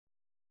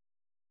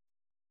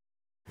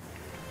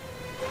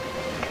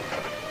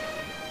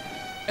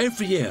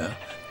Every year,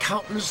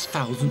 countless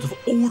thousands of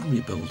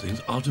ordinary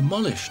buildings are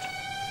demolished,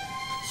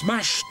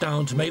 smashed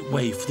down to make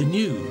way for the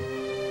new.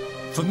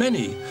 For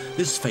many,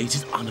 this fate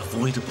is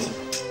unavoidable.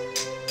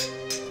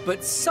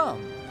 But some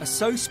are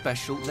so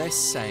special they're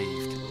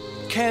saved,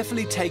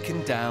 carefully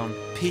taken down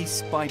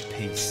piece by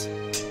piece,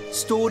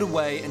 stored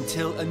away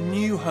until a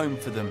new home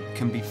for them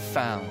can be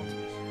found,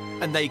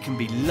 and they can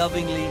be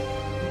lovingly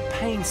and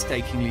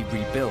painstakingly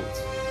rebuilt.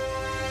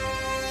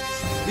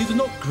 These are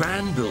not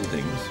grand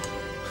buildings,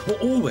 or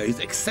always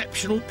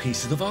exceptional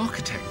pieces of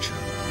architecture.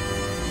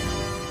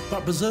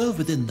 But preserved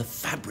within the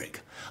fabric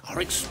are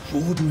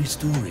extraordinary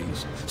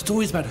stories.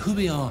 Stories about who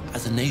we are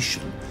as a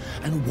nation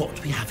and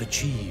what we have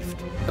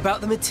achieved. About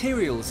the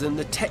materials and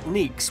the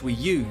techniques we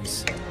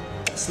use.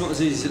 It's not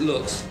as easy as it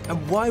looks.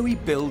 And why we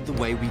build the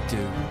way we do.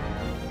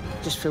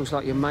 It just feels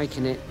like you're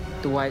making it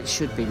the way it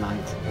should be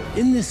made.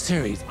 In this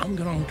series, I'm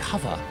going to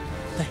uncover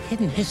the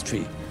hidden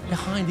history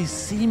behind these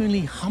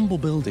seemingly humble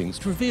buildings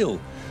to reveal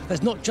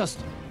there's not just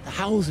the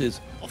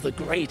houses of the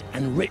great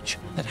and rich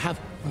that have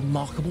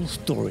remarkable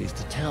stories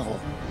to tell.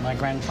 My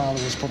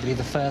grandfather was probably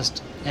the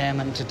first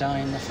airman to die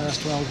in the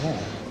First World War.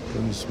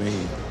 Goodness me.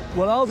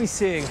 Well, I'll be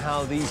seeing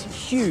how these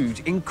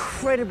huge,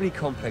 incredibly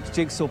complex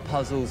jigsaw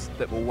puzzles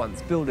that were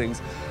once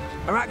buildings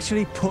are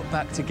actually put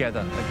back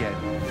together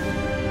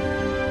again.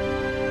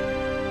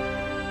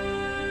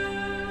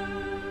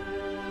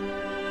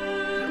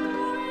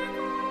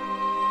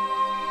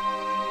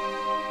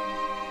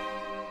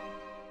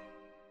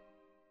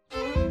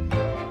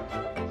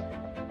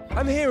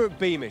 I'm here at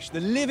Beamish, the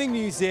living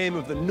museum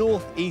of the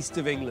northeast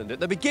of England,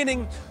 at the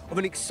beginning of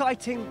an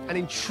exciting and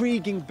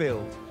intriguing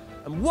build,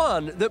 and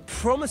one that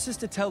promises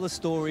to tell the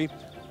story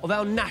of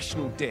our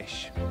national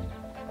dish.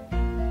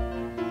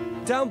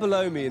 Down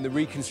below me in the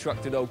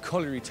reconstructed old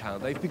colliery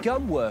town, they've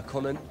begun work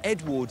on an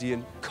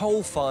Edwardian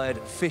coal-fired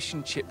fish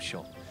and chip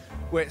shop,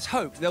 where it's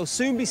hoped they'll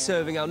soon be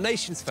serving our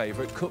nation's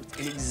favourite, cooked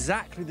in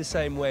exactly the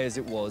same way as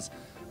it was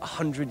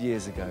 100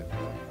 years ago.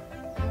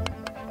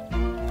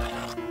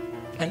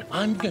 And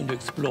I'm going to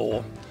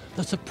explore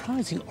the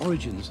surprising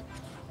origins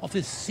of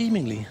this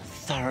seemingly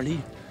thoroughly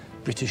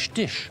British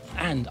dish.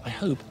 And I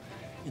hope,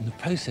 in the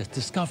process,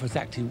 discover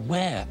exactly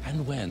where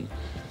and when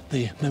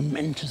the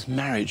momentous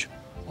marriage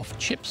of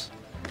chips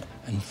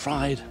and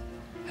fried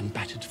and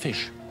battered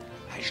fish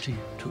actually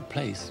took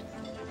place.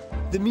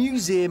 The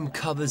museum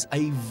covers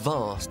a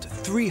vast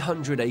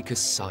 300-acre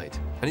site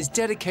and is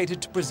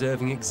dedicated to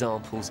preserving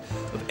examples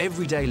of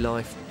everyday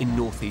life in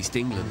northeast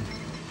England.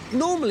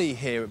 Normally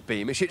here at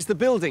Beamish, it's the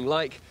building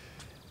like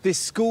this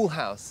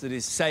schoolhouse that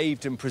is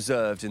saved and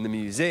preserved in the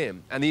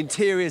museum, and the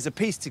interiors are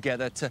pieced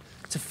together to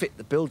fit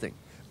the building.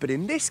 But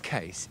in this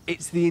case,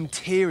 it's the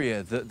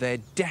interior that they're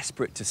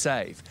desperate to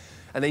save,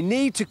 and they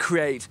need to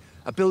create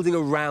a building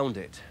around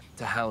it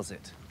to house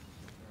it.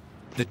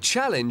 The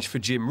challenge for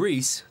Jim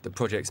Rees, the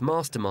project's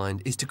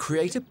mastermind, is to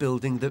create a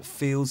building that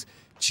feels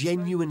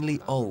genuinely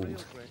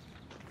old.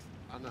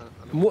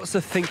 And what's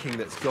the thinking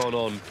that's gone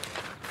on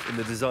in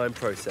the design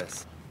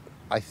process?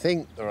 I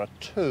think there are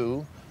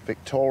 2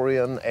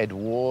 Victorian,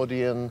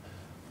 Edwardian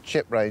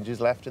chip ranges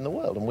left in the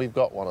world, and we've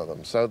got one of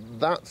them. So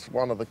that's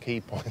one of the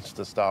key points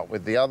to start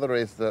with. The other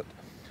is that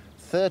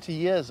 30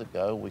 years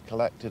ago, we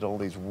collected all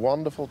these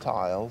wonderful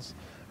tiles,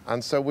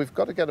 and so we've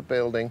got to get a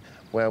building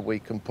where we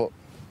can put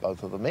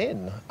both of them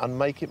in and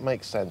make it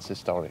make sense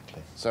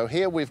historically. So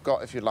here we've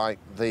got, if you like,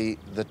 the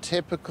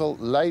typical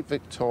late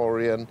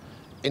Victorian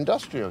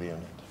industrial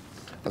unit.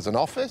 There's an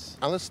office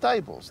and there's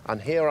stables. And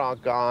here our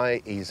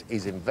guy,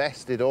 he's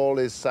invested all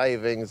his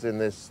savings in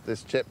this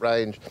chip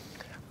range,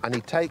 and he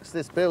takes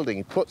this building,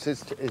 he puts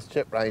his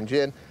chip range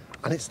in,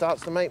 and it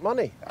starts to make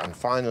money. And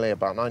finally,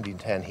 about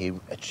 1910, he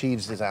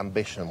achieves his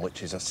ambition,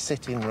 which is a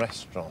sitting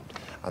restaurant.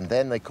 And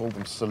then they called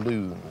them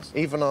saloons.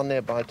 Even our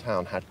nearby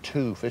town had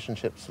 2 fish and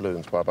chip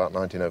saloons by about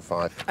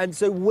 1905. And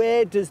so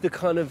where does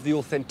the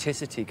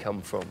authenticity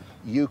come from?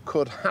 You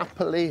could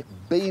happily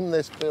beam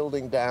this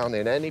building down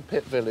in any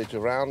pit village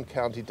around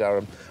County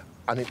Durham,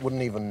 and it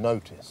wouldn't even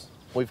notice.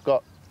 We've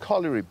got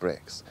colliery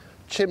bricks,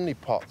 chimney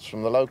pots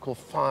from the local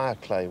fire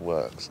clay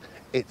works.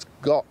 It's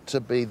got to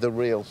be the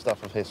real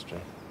stuff of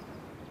history.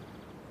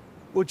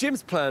 Well,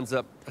 Jim's plans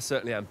are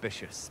certainly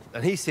ambitious,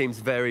 and he seems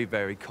very,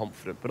 very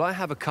confident, but I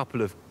have a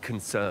couple of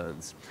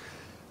concerns.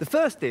 The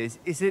first is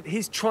that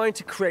he's trying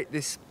to create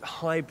this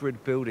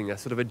hybrid building, a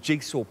sort of a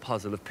jigsaw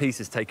puzzle of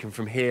pieces taken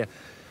from here,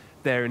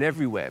 there and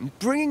everywhere, and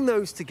bringing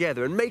those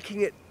together and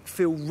making it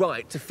feel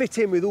right to fit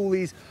in with all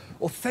these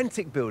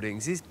authentic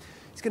buildings is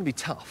going to be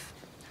tough.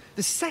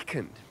 The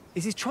second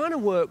is he's trying to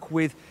work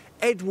with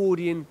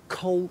Edwardian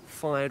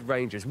coal-fired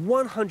ranges,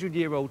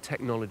 100-year-old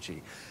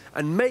technology,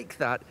 and make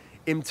that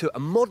into a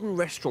modern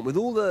restaurant with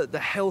all the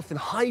health and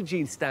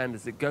hygiene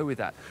standards that go with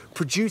that,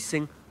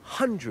 producing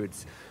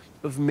hundreds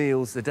of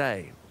meals a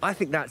day. I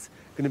think that's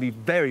going to be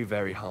very,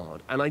 very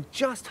hard, and I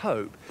just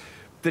hope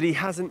that he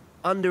hasn't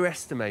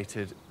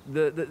underestimated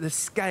the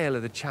scale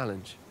of the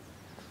challenge.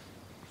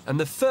 And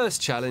the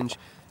first challenge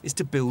is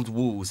to build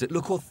walls that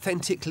look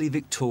authentically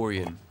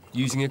Victorian,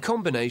 using a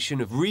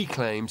combination of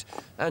reclaimed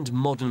and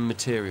modern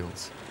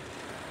materials.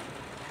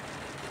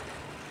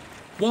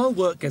 While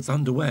work gets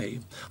underway,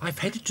 I've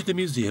headed to the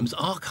museum's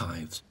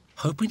archives,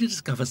 hoping to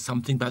discover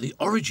something about the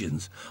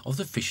origins of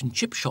the fish and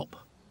chip shop.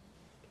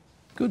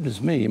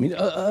 Goodness me, I mean,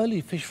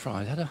 early fish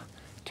fries had a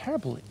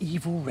terrible,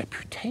 evil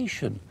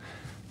reputation.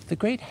 The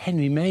great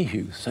Henry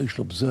Mayhew,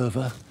 social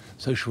observer,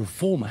 social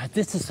reformer, had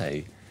this to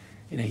say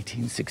in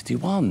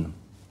 1861.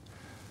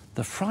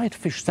 The fried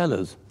fish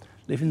sellers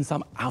live in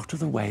some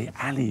out-of-the-way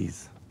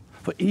alleys.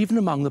 For even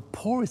among the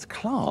poorest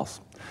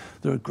class,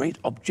 there are great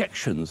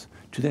objections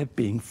to their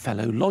being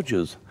fellow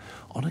lodgers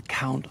on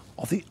account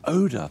of the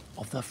odour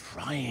of the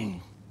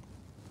frying.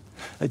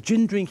 A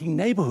gin-drinking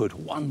neighbourhood,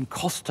 one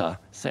Costa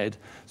said,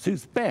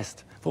 suits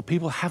best, for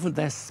people haven't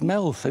their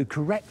smell so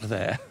correct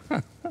there.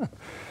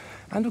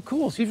 And of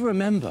course, if you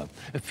remember,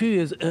 a few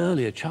years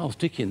earlier, Charles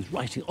Dickens,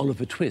 writing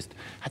Oliver Twist,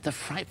 had the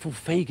frightful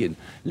Fagin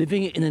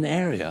living in an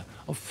area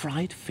of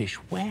fried fish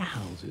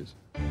warehouses.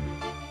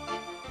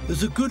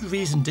 There's a good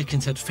reason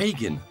Dickens had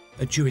Fagin,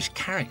 a Jewish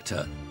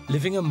character,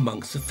 living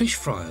amongst the fish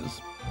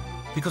fryers.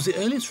 Because the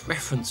earliest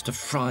reference to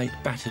fried,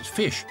 battered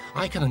fish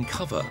I can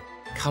uncover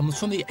comes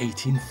from the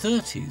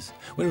 1830s,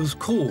 when it was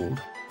called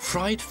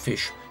fried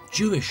fish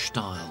Jewish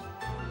style.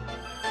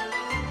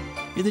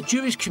 In the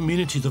Jewish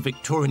communities of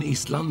Victorian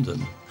East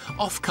London,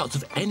 offcuts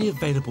of any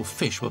available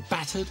fish were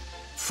battered,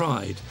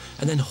 fried,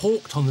 and then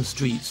hawked on the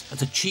streets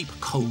as a cheap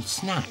cold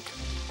snack.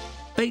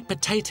 Baked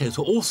potatoes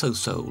were also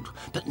sold,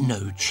 but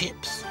no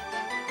chips.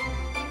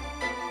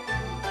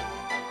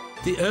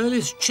 The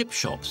earliest chip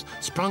shops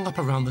sprung up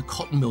around the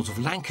cotton mills of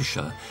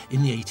Lancashire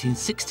in the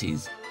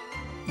 1860s,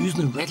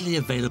 using the readily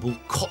available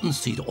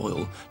cottonseed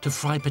oil to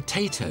fry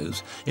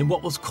potatoes in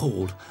what was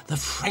called the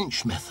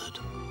French method.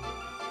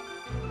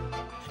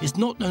 It's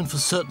not known for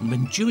certain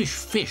when Jewish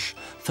fish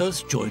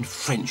first joined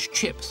French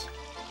chips,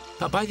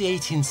 but by the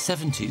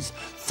 1870s,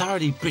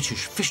 thoroughly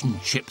British fish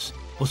and chips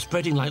were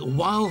spreading like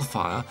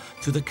wildfire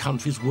through the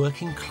country's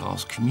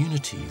working-class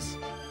communities.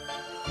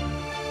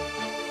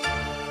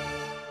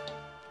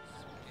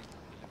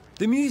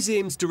 The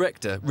museum's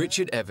director,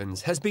 Richard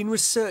Evans, has been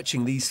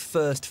researching these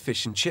first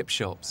fish and chip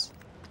shops.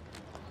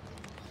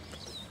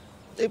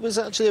 It was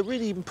actually a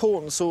really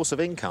important source of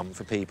income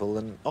for people,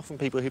 and often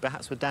people who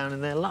perhaps were down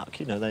in their luck.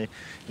 You know, they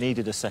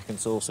needed a second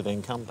source of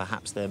income.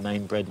 Perhaps their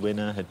main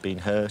breadwinner had been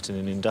hurt in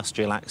an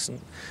industrial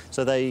accident.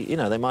 So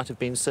they might have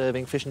been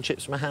serving fish and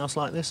chips from a house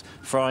like this,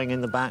 frying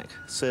in the back,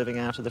 serving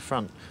out of the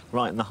front,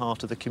 right in the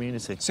heart of the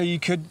community. So you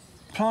could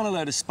plant a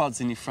load of spuds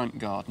in your front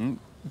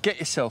garden, get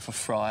yourself a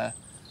fryer,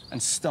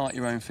 and start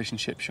your own fish and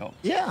chip shop?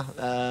 Yeah,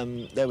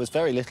 there was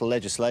very little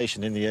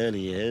legislation in the early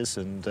years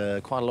and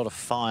quite a lot of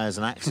fires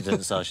and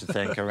accidents, I should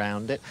think,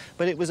 around it.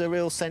 But it was a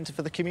real centre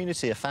for the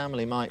community. A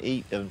family might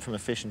eat from a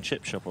fish and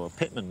chip shop, or a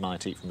pitman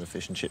might eat from a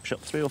fish and chip shop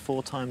 3 or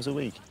 4 times a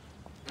week.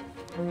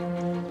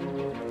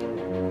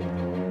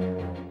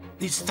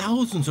 These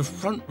thousands of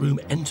front-room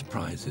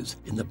enterprises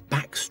in the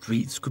back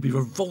streets could be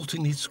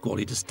revoltingly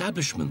squalid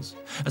establishments,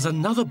 as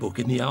another book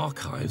in the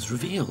archives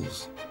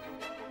reveals.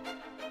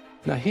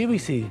 Now, here we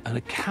see an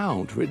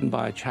account written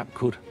by a chap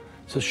called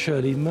Sir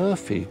Shirley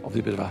Murphy, obviously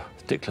a bit of a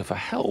stickler for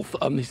health.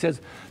 He says,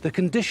 the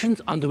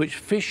conditions under which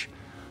fish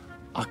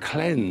are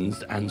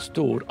cleansed and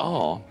stored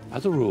are,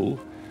 as a rule,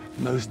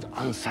 most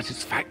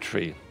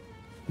unsatisfactory.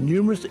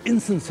 Numerous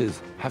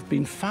instances have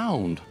been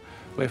found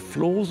where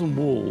floors and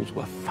walls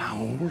were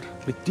fouled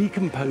with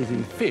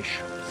decomposing fish,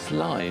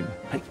 slime,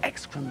 and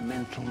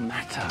excremental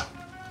matter.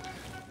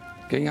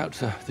 Going out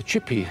to the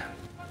chippy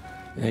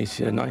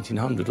in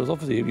 1900 was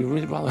obviously, you're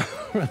really rather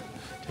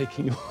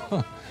taking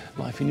your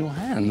life in your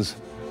hands.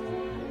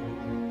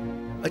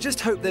 I just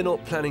hope they're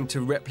not planning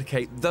to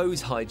replicate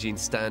those hygiene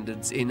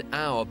standards in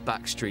our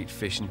backstreet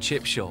fish and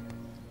chip shop.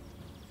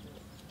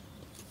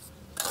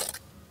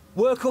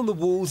 Work on the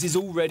walls is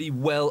already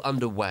well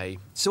underway,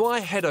 so I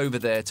head over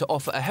there to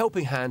offer a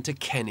helping hand to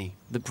Kenny,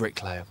 the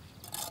bricklayer.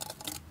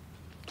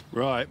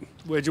 Right,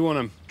 where do you want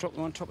them? Drop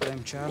them on top of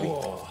them, Charlie.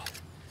 Oh.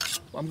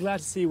 I'm glad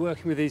to see you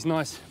working with these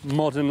nice,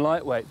 modern,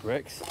 lightweight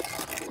bricks.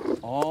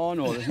 Oh,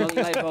 no, there's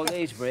nothing like about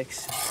these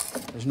bricks.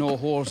 There's no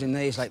holes in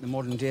these like the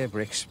modern-day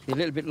bricks. They're a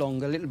little bit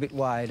longer, a little bit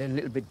wider, and a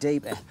little bit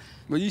deeper.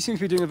 Well, you seem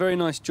to be doing a very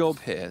nice job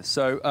here,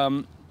 so,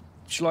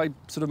 shall I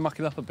sort of muck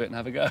it up a bit and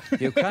have a go?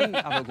 You can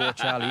have a go,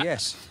 Charlie,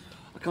 yes.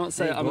 I can't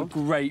say I'm a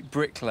great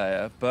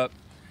bricklayer, but...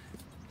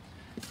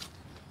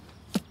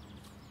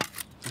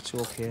 It's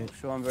OK. I'm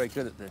sure I'm very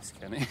good at this,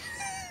 Kenny.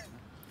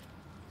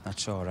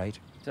 That's all right.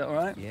 Is that all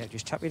right? Yeah,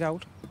 just tap it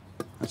out.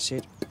 That's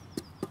it.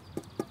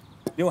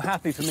 You're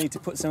happy for me to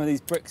put some of these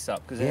bricks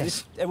up? Because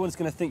yes. Everyone's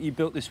going to think you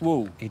built this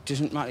wall. It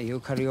doesn't matter, you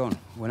carry on.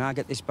 When I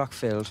get this back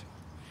filled,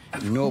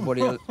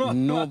 nobody'll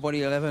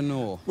ever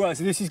know. Right,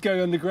 so this is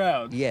going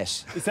underground?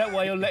 Yes. Is that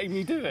why you're letting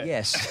me do it?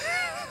 Yes.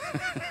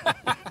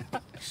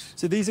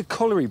 So these are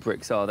colliery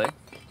bricks, are they?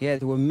 Yeah,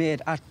 they were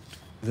made at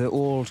the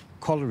old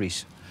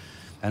collieries.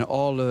 And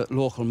all the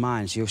local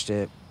mines used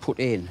to put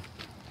in,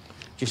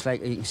 just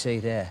like you can see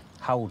there,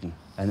 Howden.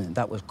 And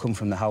that would come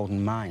from the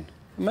Howden mine.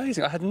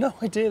 Amazing. I had no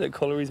idea that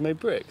collieries made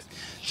bricks.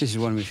 This is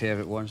one of my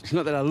favourite ones. It's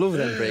not that I love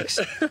them bricks,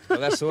 but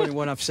that's the only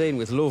one I've seen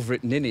with love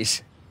written in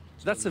it.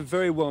 That's a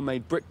very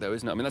well-made brick, though,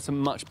 isn't it? I mean, that's a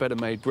much better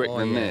made brick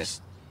than yes.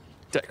 this.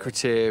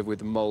 Decorative with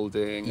the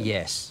moulding.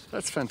 Yes.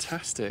 That's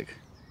fantastic.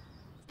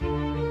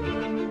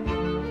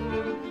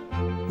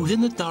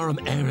 Within the Durham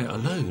area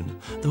alone,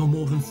 there were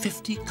more than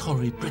 50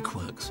 colliery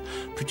brickworks,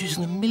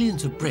 producing the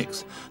millions of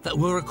bricks that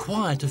were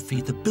required to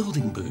feed the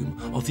building boom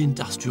of the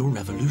Industrial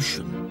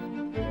Revolution.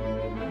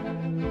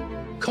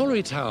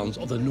 Colliery towns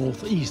of the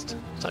northeast,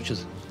 such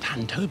as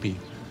Tantobi,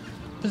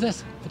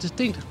 possess a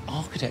distinct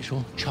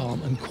architectural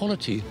charm and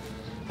quality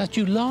that's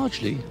due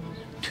largely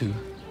to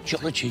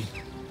geology.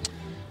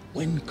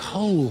 When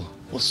coal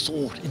was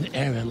sought in an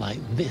area like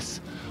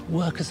this,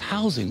 workers'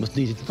 housing was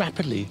needed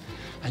rapidly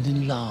and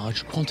in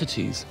large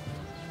quantities.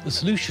 The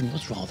solution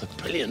was rather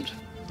brilliant.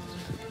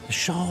 The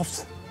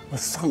shafts were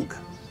sunk,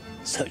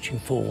 searching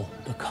for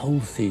the coal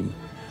seam,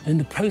 and in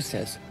the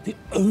process, the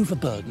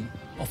overburden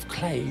of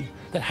clay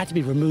that had to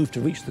be removed to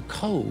reach the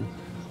coal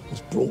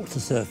was brought to the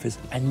surface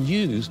and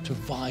used to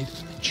provide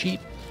cheap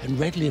and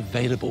readily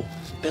available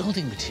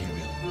building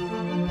material.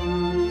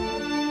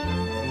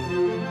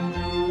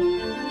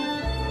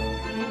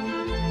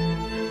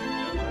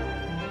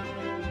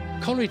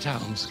 Colliery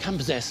towns can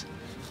possess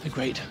a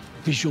great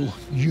visual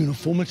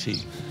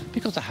uniformity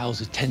because the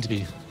houses tend to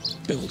be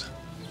built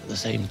at the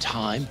same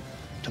time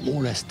to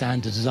more or less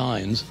standard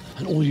designs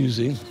and all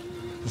using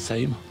the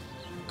same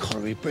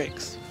colliery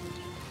bricks.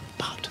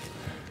 But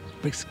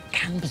bricks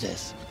can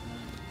possess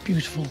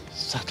beautiful,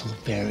 subtle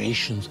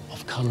variations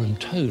of colour and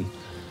tone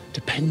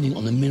depending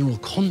on the mineral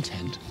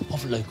content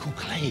of local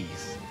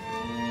clays.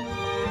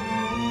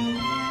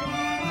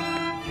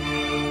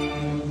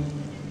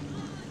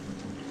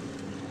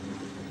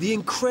 The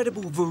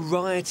incredible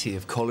variety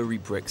of colliery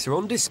bricks are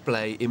on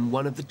display in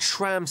one of the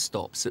tram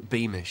stops at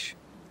Beamish.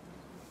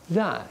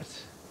 That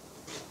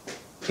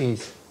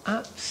is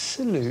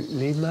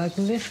absolutely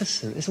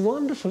magnificent. It's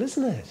wonderful,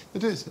 isn't it?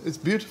 It is. It's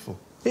beautiful.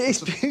 It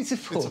is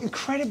beautiful. It's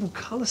incredible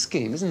colour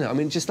scheme, isn't it? I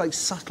mean, just like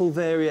subtle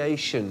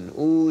variation,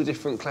 all the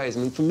different clays. I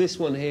mean, from this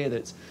one here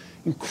that's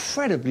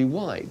incredibly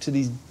white to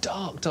these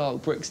dark,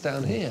 dark bricks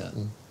down here.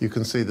 You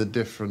can see the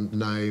different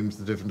names,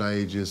 the different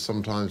ages,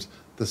 sometimes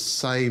the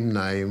same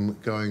name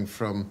going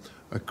from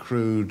a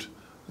crude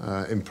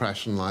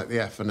impression like the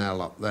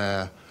F&L up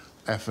there,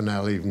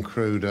 F&L even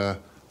cruder,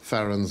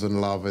 Ferrans and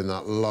Love in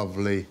that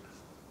lovely,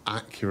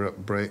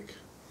 accurate brick.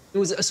 It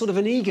was a sort of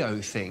an ego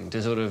thing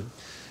to sort of,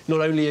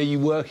 not only are you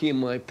working in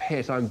my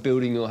pit, I'm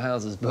building your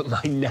houses, but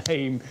my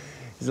name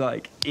is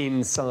like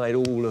inside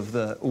all of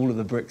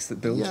the bricks that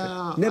built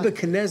it.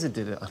 Nebuchadnezzar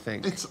did it, I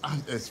think.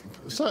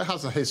 So it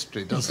has a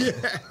history, doesn't it?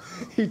 Yeah,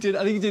 he did.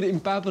 I think he did it in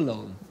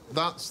Babylon.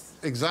 That's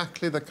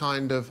exactly the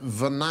kind of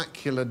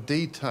vernacular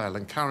detail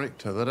and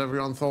character that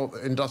everyone thought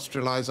that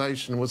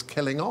industrialisation was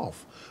killing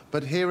off.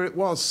 But here it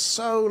was,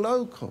 so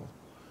local.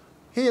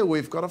 Here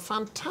we've got a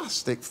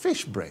fantastic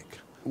fish brick.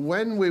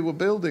 When we were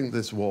building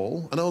this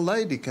wall, an old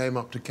lady came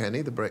up to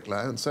Kenny, the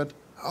bricklayer, and said,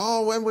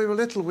 "Oh, when we were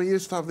little, we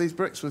used to have these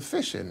bricks with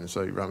fish in."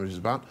 So he rummages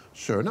about.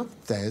 Sure enough,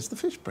 there's the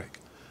fish brick.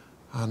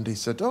 And he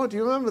said, "Oh, do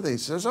you remember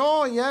these?" He says,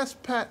 "Oh, yes,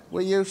 pet.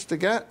 We used to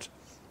get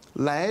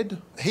lead,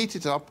 heat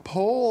it up,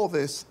 pour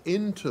this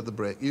into the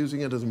brick,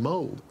 using it as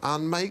mould,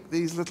 and make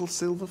these little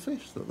silver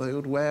fish that they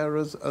would wear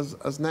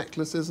as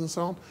necklaces and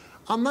so on."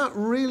 And that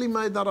really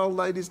made that old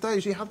lady's day.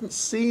 She hadn't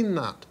seen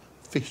that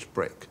fish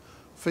brick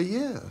for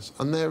years,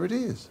 and there it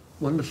is.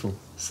 Wonderful.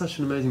 Such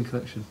an amazing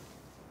collection.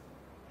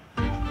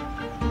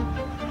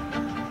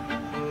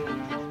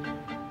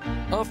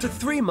 After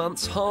 3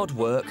 months' hard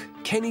work,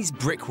 Kenny's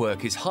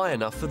brickwork is high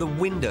enough for the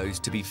windows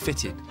to be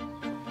fitted.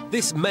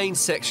 This main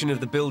section of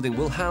the building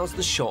will house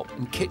the shop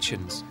and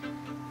kitchens.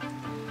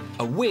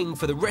 A wing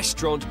for the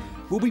restaurant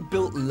will be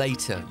built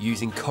later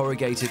using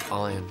corrugated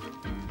iron.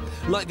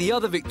 Like the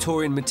other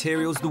Victorian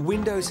materials, the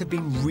windows have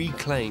been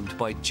reclaimed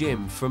by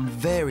Jim from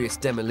various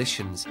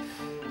demolitions,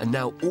 and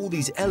now all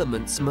these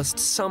elements must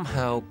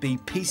somehow be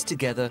pieced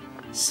together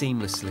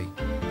seamlessly.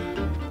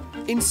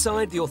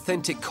 Inside the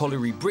authentic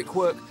colliery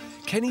brickwork,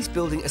 Kenny's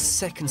building a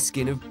second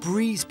skin of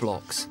breeze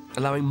blocks,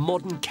 allowing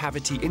modern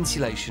cavity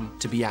insulation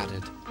to be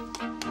added.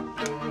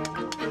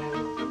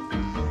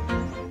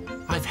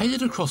 I've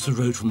headed across the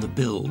road from the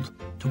build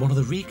to one of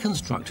the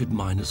reconstructed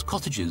miners'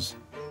 cottages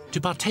to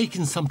partake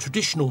in some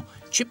traditional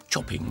chip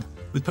chopping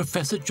with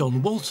Professor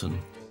John Walton,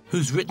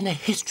 who's written a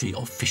history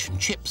of fish and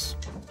chips.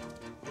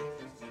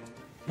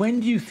 When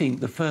do you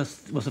think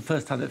was the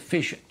first time that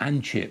fish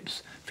and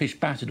chips, fish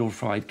battered or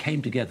fried,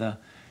 came together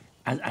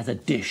as a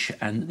dish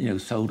and, you know,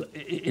 sold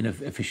in a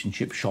fish and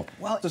chip shop?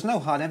 Well, there's no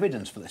hard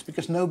evidence for this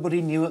because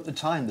nobody knew at the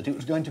time that it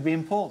was going to be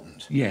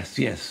important. Yes,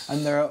 yes.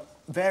 And there are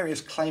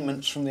various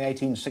claimants from the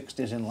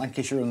 1860s in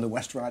Lancashire and the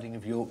West Riding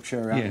of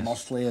Yorkshire and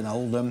Mossley and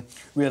Oldham,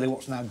 really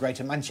what's now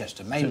Greater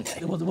Manchester, mainly.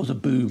 So there was a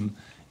boom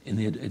in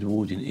the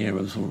Edwardian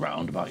era, sort of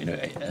around about,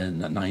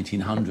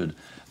 1900.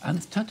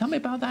 And tell me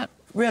about that.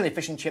 Really,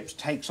 fish and chips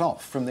takes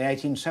off from the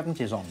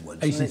 1870s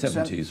onwards.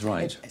 1870s,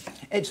 right.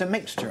 It's a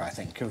mixture, I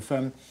think,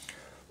 of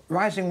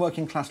rising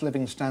working-class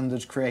living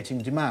standards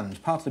creating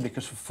demand, partly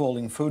because of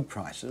falling food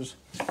prices,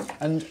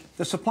 and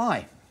the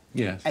supply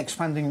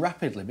expanding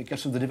rapidly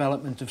because of the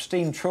development of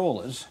steam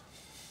trawlers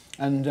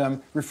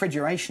and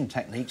refrigeration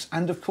techniques,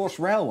 and, of course,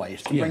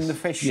 railways to bring the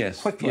fish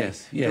quickly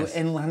to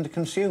inland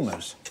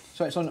consumers.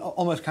 So it's an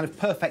almost kind of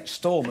perfect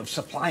storm of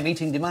supply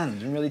meeting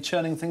demand and really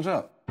churning things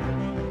up.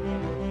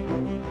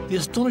 The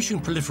astonishing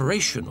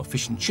proliferation of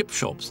fish and chip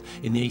shops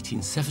in the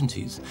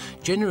 1870s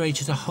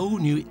generated a whole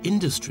new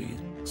industry,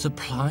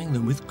 supplying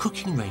them with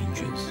cooking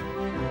ranges.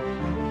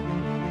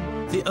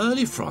 The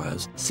early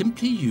fryers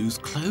simply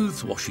used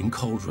clothes-washing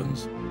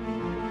cauldrons,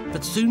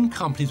 but soon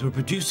companies were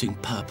producing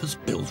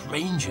purpose-built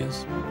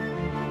ranges.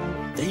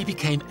 They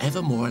became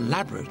ever more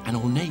elaborate and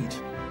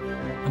ornate,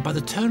 and by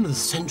the turn of the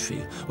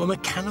century were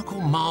mechanical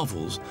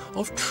marvels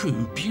of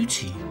true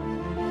beauty.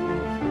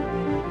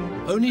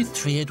 Only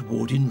 3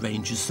 Edwardian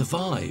ranges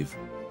survive,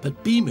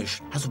 but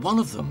Beamish has one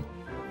of them.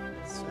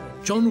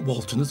 John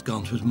Walton has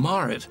gone to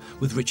admire it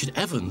with Richard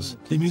Evans,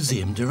 the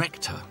museum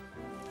director.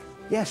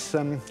 Yes,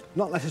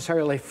 not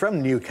necessarily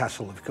from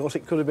Newcastle, of course.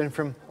 It could have been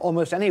from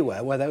almost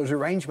anywhere where there was a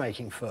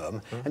range-making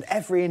firm, and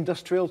every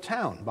industrial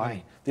town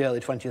by the early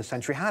 20th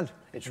century had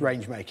its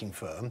range-making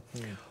firm.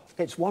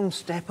 It's one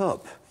step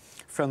up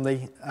from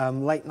the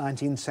late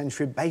 19th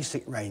century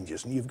basic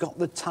ranges, and you've got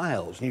the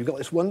tiles, and you've got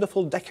this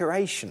wonderful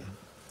decoration.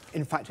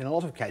 In fact, in a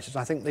lot of cases,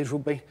 I think these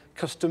would be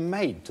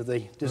custom-made to the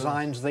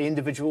designs the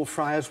individual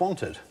fryers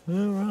wanted.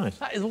 Oh, right.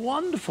 That is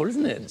wonderful,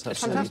 isn't it?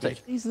 It's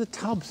fantastic. These are the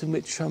tubs in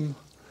which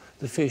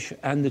the fish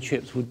and the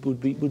chips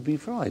would be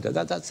fried.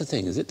 That's the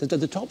thing, is it?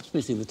 The top's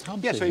missing, the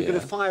tubs. Yeah, so you've got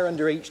a fire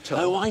under each tub.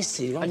 Oh, I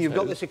see. Right. And you've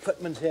got this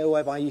equipment here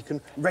whereby you can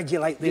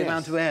regulate the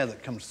amount of air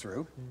that comes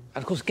through.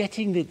 And of course,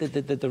 getting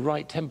the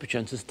right temperature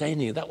and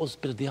sustaining it, that was a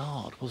bit of the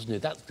art, wasn't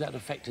it? That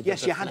affected the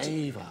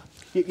flavour.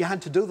 You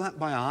had to do that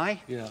by eye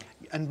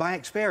and by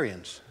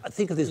experience. I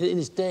think of this in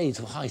its days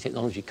of high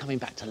technology coming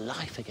back to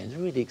life again. It's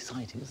really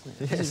exciting, isn't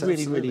it? Yes,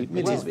 it's really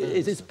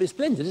it's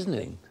splendid, isn't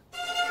it?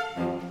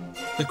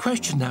 The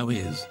question now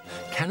is,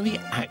 can we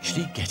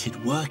actually get it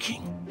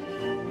working?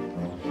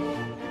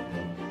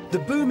 The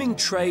booming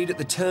trade at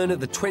the turn of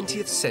the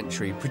 20th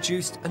century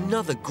produced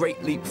another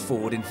great leap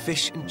forward in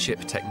fish and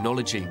chip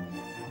technology,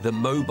 the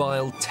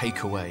mobile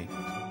takeaway.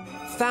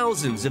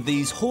 Thousands of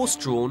these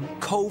horse-drawn,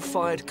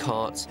 coal-fired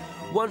carts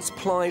once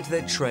plied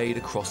their trade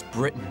across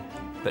Britain,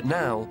 but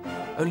now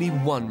only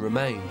one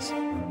remains.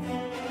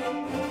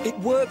 It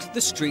worked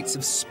the streets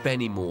of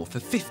Spennymoor for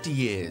 50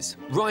 years,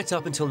 right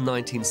up until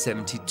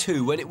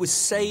 1972, when it was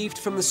saved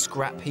from the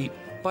scrap heap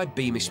by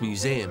Beamish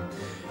Museum.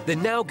 They're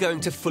now going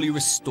to fully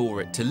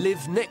restore it to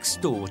live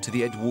next door to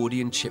the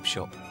Edwardian chip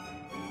shop.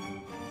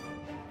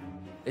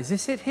 Is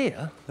this it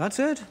here? That's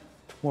it.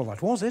 Well,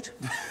 that was it.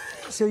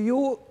 So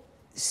you're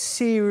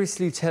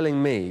seriously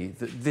telling me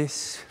that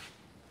this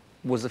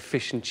was a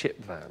fish and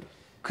chip van?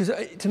 Because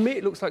to me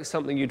it looks like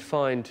something you'd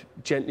find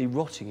gently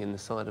rotting in the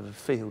side of a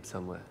field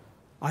somewhere.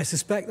 I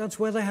suspect that's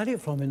where they had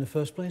it from in the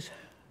first place.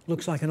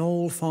 Looks like an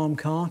old farm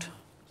cart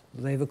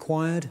they've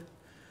acquired.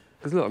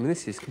 Because look, I mean,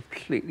 this is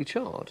completely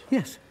charred.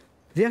 Yes.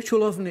 The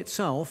actual oven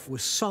itself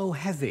was so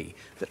heavy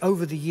that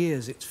over the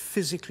years it's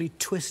physically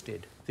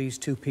twisted these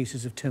 2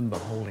 pieces of timber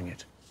holding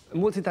it.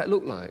 And what did that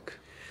look like?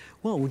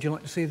 Well, would you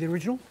like to see the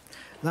original?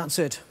 That's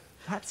it.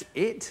 That's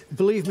it?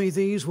 Believe me,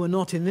 these were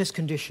not in this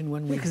condition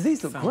when we because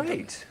these look found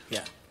great. them.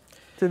 Yeah.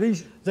 So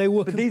these... They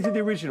were... But these are the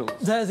originals?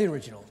 They're the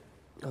original.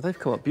 Oh, they've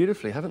come up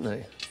beautifully, haven't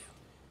they?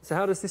 So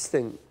how does this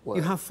thing work?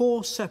 You have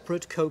 4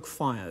 separate coke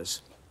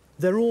fires.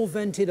 They're all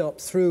vented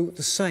up through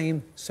the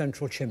same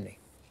central chimney.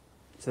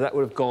 So that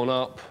would have gone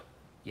up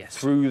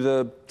through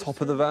the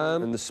top of the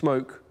van, and the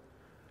smoke...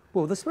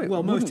 Well, the smoke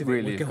most of it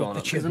really would have go gone up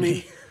up. the chimney. I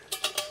mean,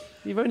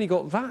 you've only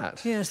got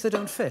that. Yes, they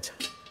don't fit.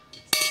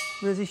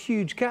 There's a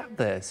huge gap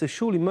there, so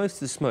surely most of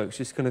the smoke's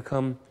just going to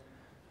come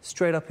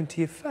straight up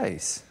into your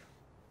face.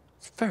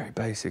 It's very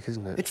basic,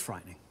 isn't it? It's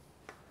frightening.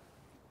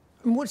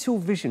 And what's your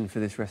vision for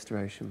this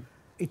restoration?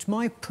 It's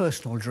my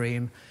personal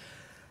dream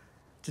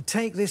to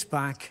take this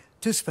back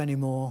to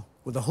Spennymoor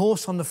with a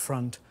horse on the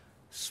front,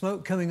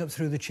 smoke coming up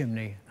through the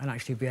chimney, and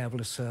actually be able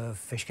to serve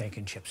fish cake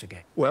and chips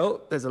again.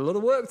 Well, there's a lot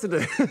of work to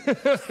do.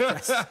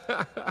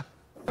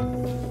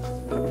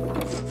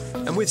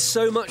 And with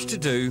so much to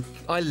do,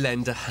 I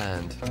lend a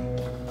hand.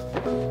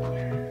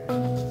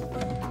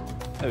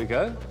 There we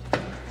go.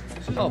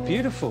 Oh,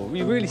 beautiful.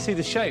 You really see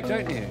the shape,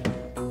 don't you?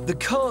 The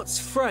cart's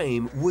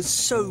frame was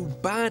so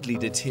badly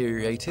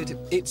deteriorated,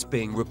 it's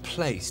being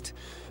replaced.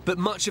 But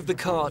much of the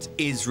cart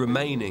is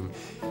remaining,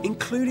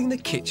 including the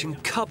kitchen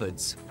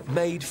cupboards,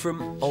 made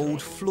from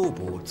old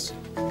floorboards.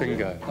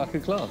 Bingo. Like a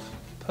glove.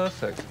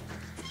 Perfect.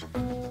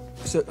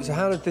 So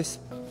how did this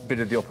bit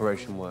of the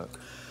operation work?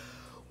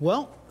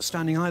 Well,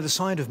 standing either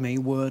side of me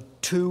were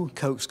 2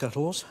 coke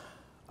scuttles.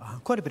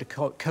 Quite a bit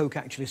of coke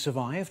actually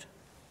survived.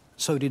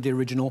 So did the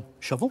original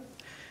shovel.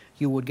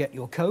 You would get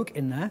your coke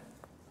in there.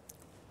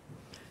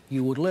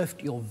 You would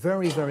lift your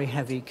very, very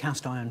heavy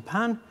cast iron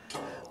pan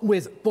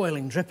with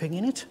boiling dripping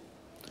in it.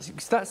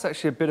 That's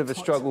actually a bit of a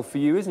struggle for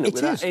you, isn't it?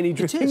 Without any It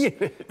dripping is. in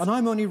it. And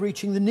I'm only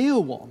reaching the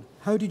Neil one.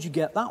 How did you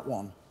get that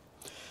one?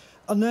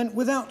 And then,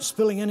 without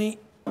spilling any,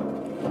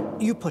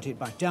 you put it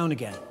back down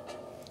again.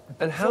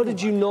 And how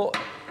did you not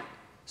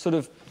sort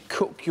of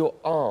cook your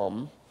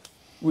arm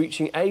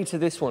reaching to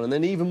this one and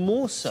then even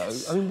more so?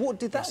 I mean, what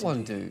did that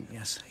one do?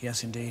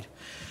 Yes, indeed.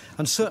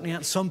 And certainly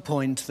at some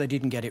point they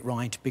didn't get it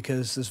right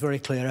because there's very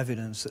clear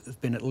evidence that there's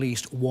been at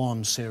least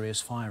one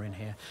serious fire in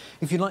here.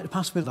 If you'd like to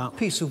pass me that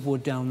piece of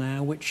wood down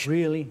there, which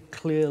really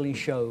clearly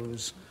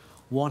shows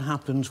what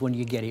happens when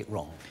you get it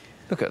wrong.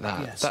 Look at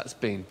that. Yes. That's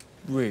been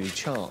really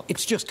charred.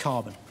 It's just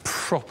carbon.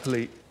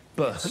 Properly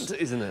burnt,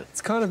 isn't it?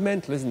 It's kind of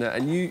mental, isn't it?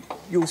 And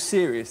you're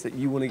serious that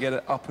you want to get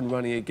it up and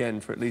running again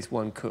for at least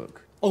one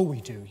cook? Oh, we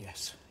do,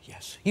 yes.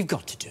 Yes. You've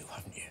got to do,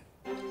 haven't you?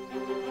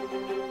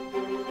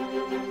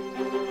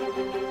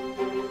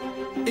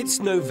 It's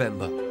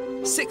November,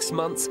 6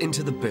 months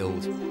into the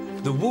build.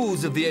 The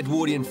walls of the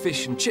Edwardian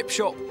fish and chip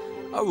shop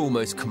are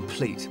almost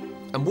complete,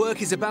 and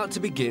work is about to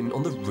begin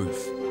on the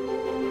roof.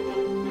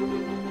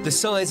 The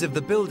size of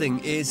the building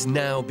is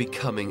now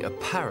becoming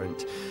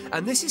apparent,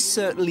 and this is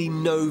certainly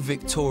no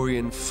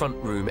Victorian front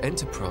room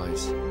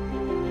enterprise.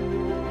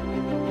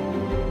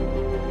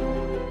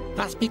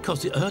 That's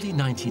because the early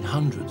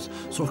 1900s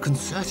saw a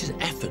concerted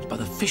effort by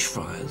the fish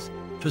fryers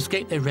to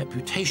escape their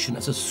reputation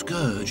as a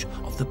scourge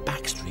of the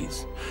back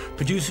streets,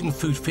 producing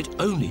food fit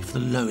only for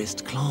the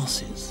lowest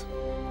classes.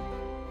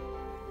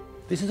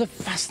 This is a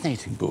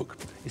fascinating book.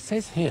 It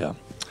says here,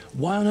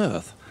 why on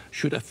earth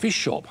should a fish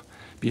shop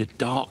be a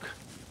dark,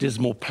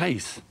 dismal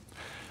place,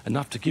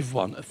 enough to give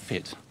one a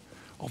fit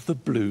of the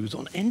blues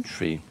on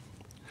entry?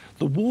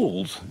 The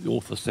walls, the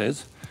author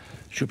says,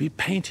 should be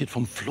painted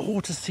from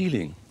floor to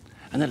ceiling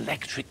an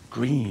electric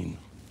green.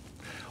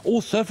 All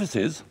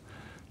surfaces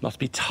must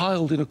be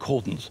tiled in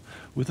accordance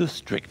with the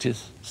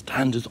strictest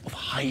standards of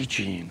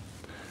hygiene.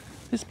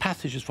 This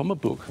passage is from a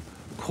book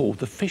called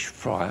The Fish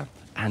Fryer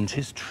and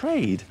His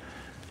Trade,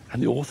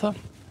 and the author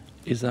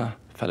is a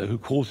fellow who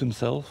calls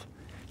himself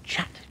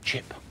Chat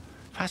Chip.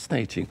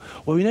 Fascinating.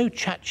 Well, we know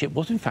Chat Chip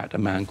was in fact a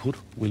man called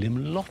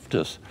William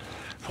Loftus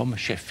from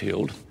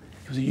Sheffield.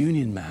 He was a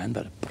union man,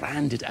 but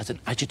branded as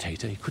an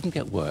agitator. He couldn't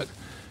get work,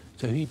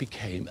 so he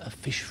became a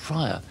fish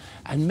fryer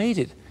and made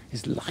it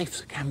his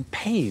life's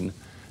campaign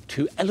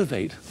to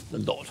elevate the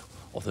lot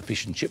of the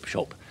fish and chip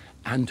shop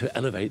and to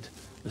elevate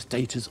the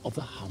status of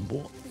the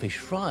humble fish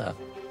fryer.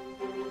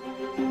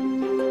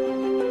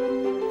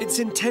 It's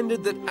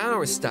intended that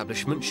our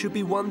establishment should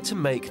be one to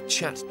make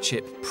Chat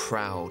Chip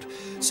proud,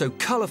 so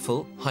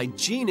colourful,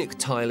 hygienic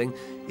tiling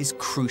is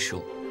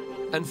crucial.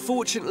 And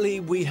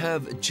fortunately, we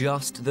have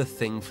just the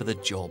thing for the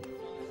job.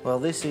 Well,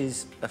 this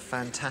is a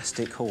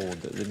fantastic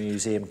hoard that the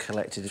museum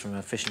collected from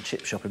a fish and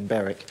chip shop in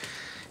Berwick.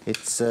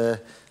 It's a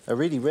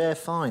really rare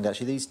find,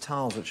 actually. These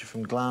tiles, which are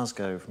from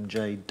Glasgow, from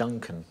J.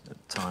 Duncan at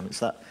the time. It's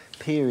that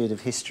period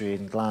of history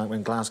in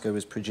when Glasgow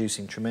was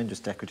producing tremendous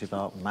decorative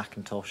art,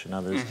 Macintosh and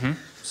others.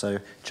 So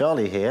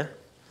Charlie here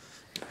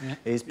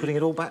is putting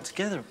it all back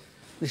together.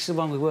 This is the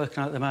one we're working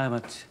on at the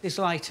moment. This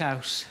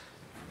lighthouse.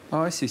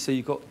 Oh, I see. So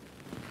you've got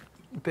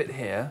a bit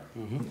here.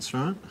 That's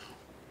right.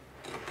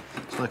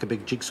 It's like a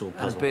big jigsaw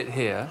puzzle. And a bit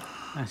here.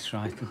 That's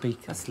right, the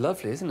beacon. That's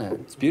lovely, isn't it?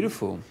 It's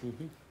beautiful.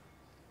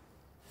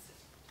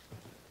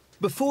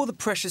 Before the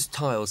precious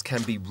tiles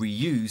can be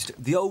reused,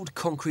 the old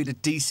concrete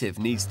adhesive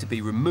needs to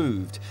be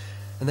removed,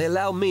 and they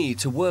allow me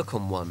to work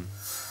on one.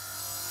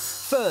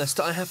 First,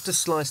 I have to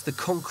slice the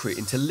concrete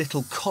into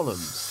little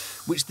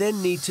columns, which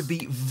then need to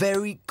be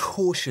very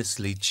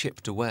cautiously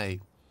chipped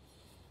away.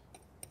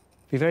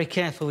 Be very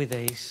careful with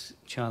these,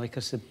 Charlie,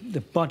 because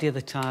the body of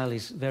the tile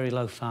is very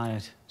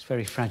low-fired. It's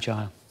very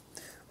fragile.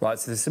 Right,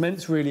 so the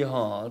cement's really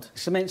hard. The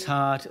cement's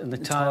hard and the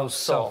tile's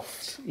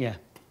soft. Yeah.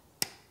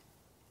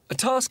 A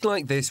task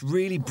like this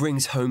really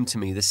brings home to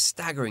me the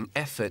staggering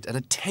effort and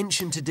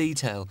attention to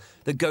detail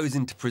that goes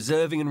into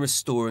preserving and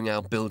restoring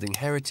our building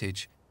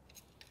heritage.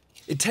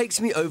 It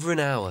takes me over an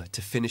hour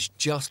to finish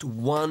just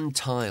one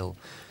tile,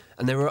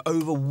 and there are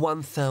over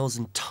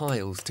 1,000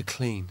 tiles to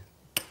clean.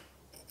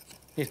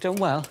 You've done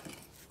well.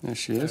 There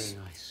she is.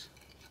 Very nice.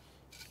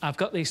 I've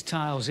got these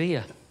tiles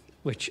here,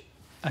 which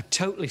are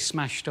totally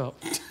smashed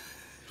up.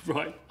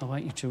 Right. I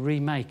want you to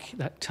remake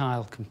that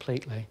tile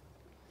completely.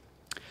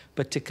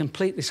 But to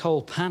complete this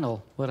whole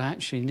panel, what I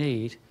actually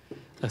need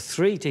are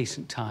 3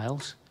 decent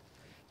tiles.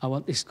 I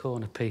want this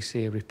corner piece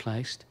here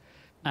replaced.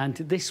 And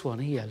this one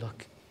here,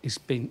 look, has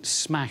been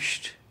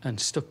smashed and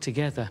stuck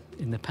together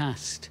in the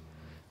past.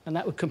 And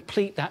that would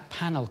complete that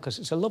panel, because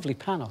it's a lovely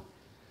panel.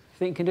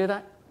 Think you can do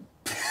that?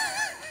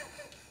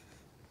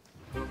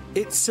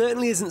 It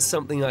certainly isn't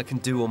something I can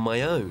do on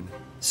my own.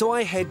 So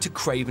I head to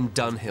Craven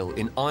Dunhill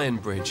in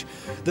Ironbridge,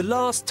 the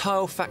last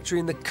tile factory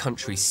in the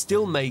country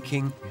still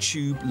making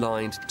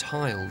tube-lined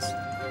tiles.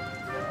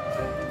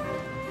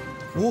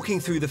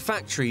 Walking through the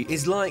factory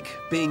is like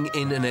being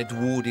in an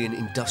Edwardian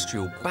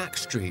industrial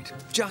backstreet,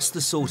 just the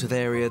sort of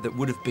area that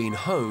would have been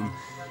home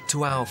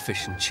to our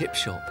fish and chip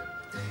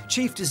shop.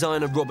 Chief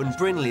designer Robin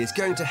Brinley is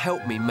going to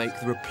help me make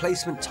the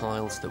replacement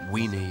tiles that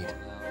we need.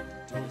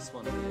 This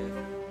one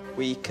here.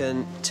 We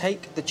can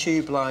take the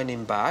tube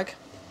lining bag,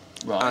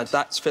 Right. and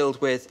that's filled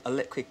with a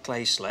liquid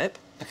clay slip.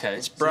 Okay.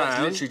 It's So brown.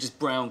 that's literally just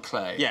brown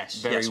clay. Yes.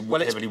 Very yes.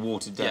 Well, heavily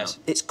watered down. Yes.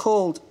 It's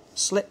called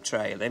slip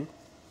trailing,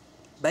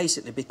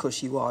 basically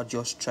because you are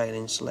just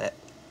trailing slip.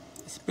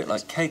 It's a bit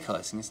like cake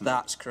icing, isn't it?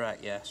 That's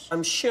correct, yes.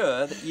 I'm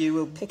sure that you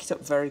will pick it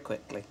up very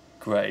quickly.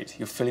 Great.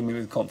 You're filling me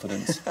with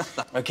confidence.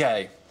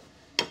 OK.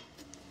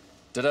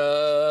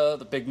 Ta-da!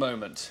 The big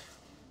moment.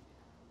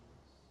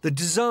 The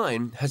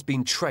design has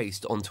been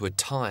traced onto a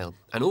tile,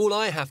 and all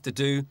I have to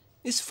do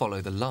is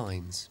follow the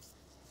lines.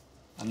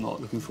 I'm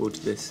not looking forward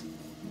to this.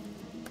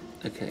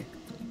 OK.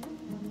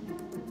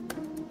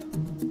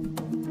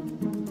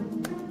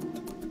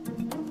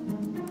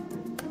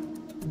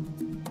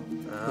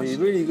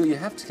 Really good. You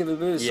have to give it a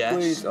bit of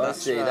squeeze. I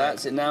see. Right.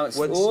 That's it. Now it's...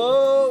 Once...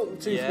 Whoa!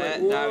 Too yeah,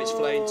 sweet. now it's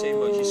flowing too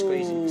much. You're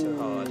squeezing too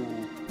hard.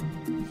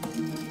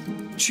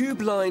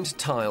 Tube-lined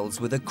tiles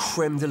were the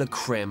creme de la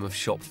creme of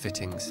shop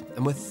fittings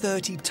and were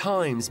 30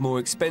 times more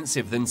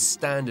expensive than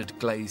standard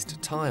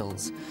glazed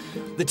tiles.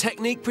 The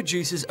technique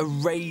produces a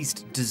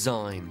raised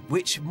design,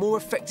 which more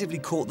effectively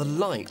caught the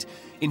light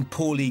in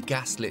poorly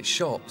gaslit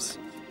shops.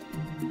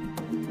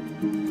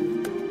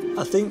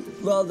 I think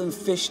rather than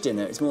fish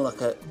dinner, it's more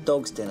like a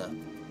dog's dinner.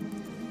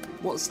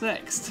 What's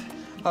next?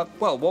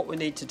 Well, what we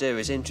need to do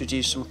is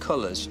introduce some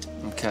colours.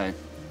 OK.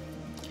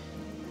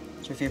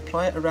 So if you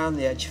apply it around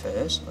the edge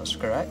first, that's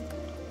correct.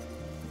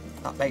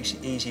 That makes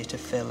it easier to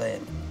fill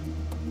in.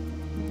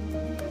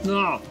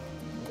 No.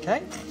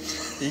 OK.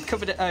 You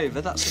covered it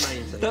over, that's the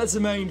main thing. That's the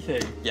main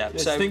thing. Yeah,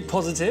 Let's so think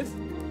positive.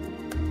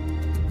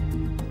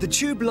 The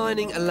tube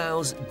lining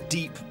allows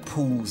deep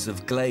pools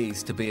of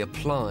glaze to be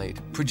applied,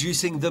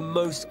 producing the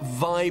most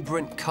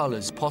vibrant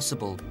colours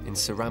possible in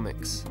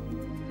ceramics.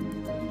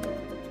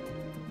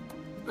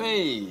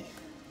 Hey,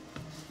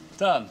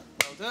 done.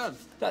 Well done.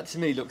 That to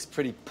me looks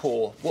pretty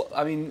poor. What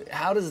I mean,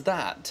 how does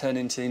that turn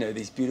into, you know,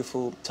 these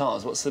beautiful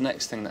tiles? What's the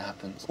next thing that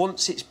happens?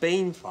 Once it's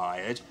been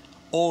fired,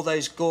 all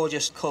those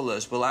gorgeous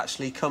colours will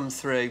actually come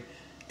through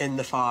in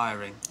the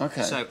firing.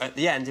 OK. So at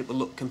the end, it will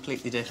look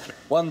completely different.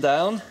 One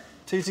down,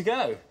 two to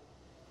go.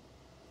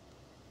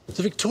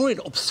 The Victorian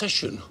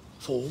obsession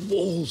for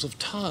walls of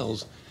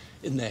tiles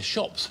in their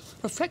shops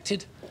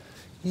reflected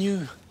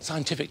new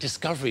scientific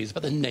discoveries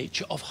about the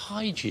nature of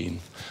hygiene.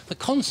 The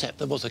concept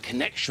there was a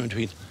connection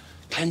between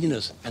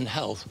cleanliness and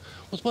health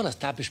was well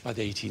established by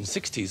the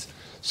 1860s,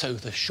 so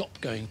the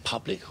shop-going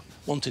public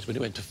wanted, when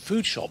it went to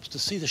food shops, to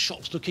see the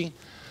shops looking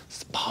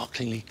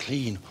sparklingly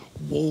clean,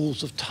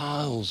 walls of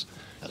tiles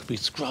that could be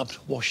scrubbed,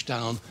 washed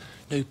down,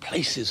 no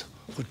places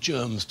for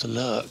germs to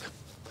lurk.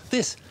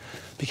 This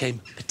became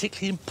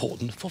particularly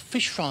important for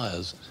fish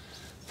fryers.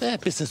 Their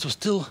business was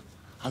still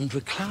under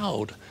a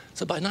cloud,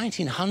 so by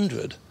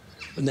 1900,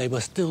 when they were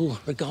still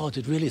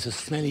regarded really as a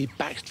smelly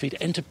backstreet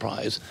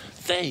enterprise,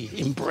 they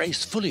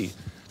embraced fully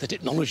the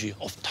technology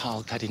of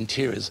tile-clad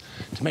interiors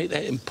to make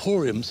their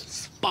emporiums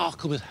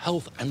sparkle with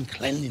health and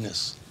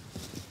cleanliness.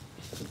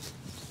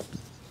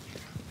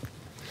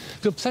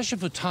 The obsession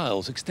for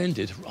tiles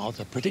extended,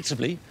 rather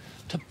predictably,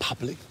 to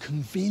public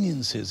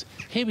conveniences.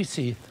 Here we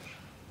see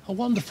a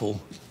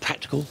wonderful,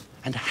 practical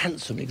and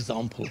handsome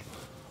example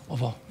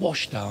of a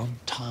washed-down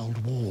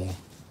tiled wall.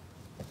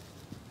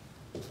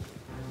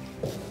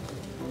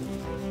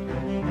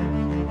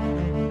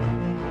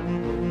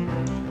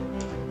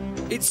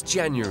 It's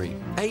January,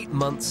 8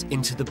 months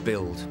into the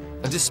build,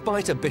 and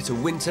despite a bitter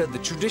winter, the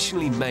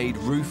traditionally made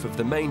roof of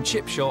the main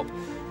chip shop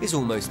is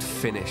almost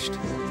finished.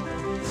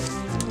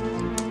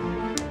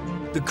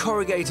 The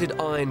corrugated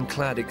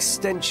iron-clad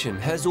extension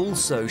has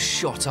also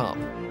shot up.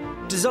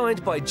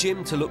 Designed by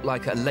Jim to look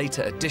like a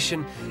later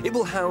addition, it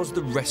will house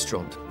the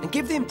restaurant and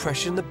give the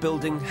impression the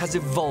building has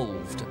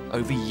evolved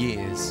over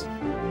years.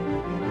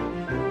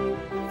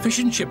 Fish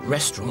and chip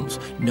restaurants,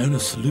 known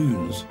as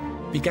saloons,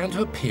 began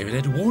to appear in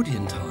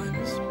Edwardian times.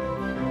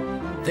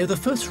 They were the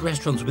first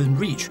restaurants within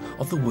reach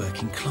of the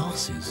working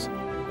classes.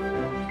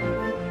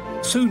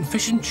 Soon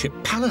fish and chip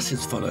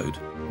palaces followed,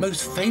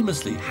 most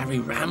famously Harry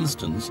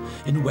Ramsden's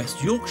in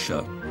West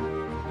Yorkshire.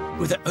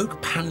 With their oak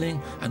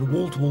panelling and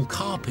wall-to-wall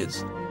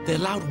carpets, they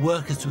allowed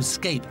workers to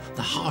escape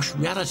the harsh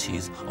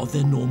realities of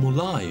their normal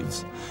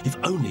lives, if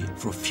only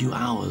for a few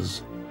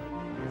hours.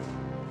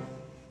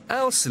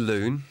 Our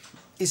saloon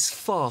is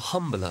far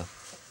humbler.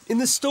 In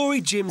the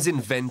story Jim's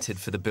invented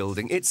for the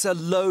building, it's a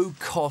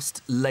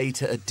low-cost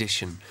later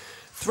addition,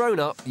 thrown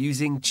up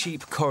using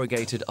cheap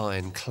corrugated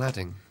iron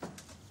cladding.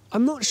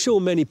 I'm not sure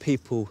many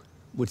people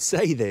would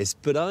say this,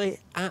 but I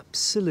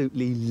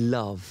absolutely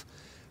love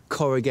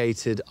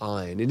corrugated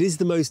iron. It is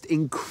the most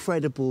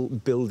incredible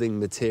building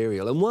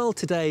material, and while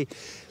today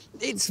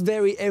it's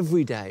very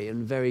everyday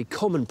and very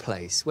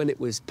commonplace, when it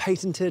was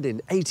patented in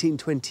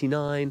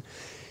 1829,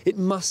 it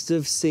must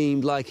have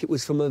seemed like it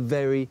was from a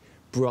very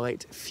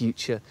bright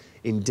future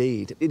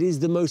indeed. It is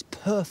the most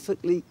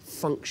perfectly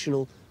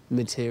functional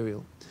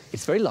material.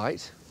 It's very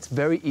light, it's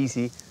very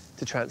easy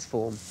to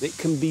transform. It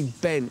can be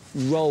bent,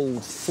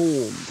 rolled,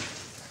 formed.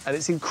 And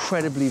it's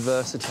incredibly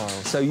versatile.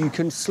 So you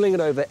can sling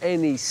it over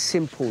any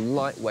simple,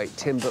 lightweight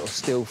timber or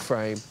steel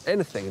frame,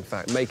 anything, in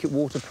fact, make it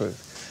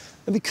waterproof.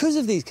 And because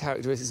of these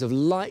characteristics of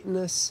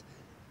lightness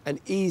and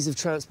ease of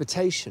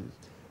transportation,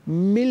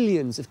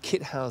 millions of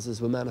kit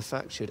houses were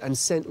manufactured and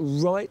sent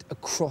right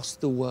across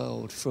the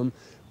world, from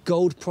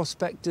gold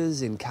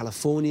prospectors in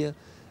California,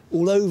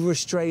 all over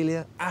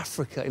Australia,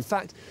 Africa. In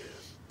fact,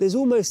 there's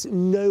almost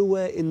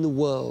nowhere in the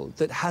world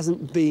that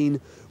hasn't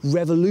been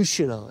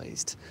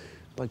revolutionised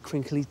by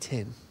crinkly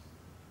tin.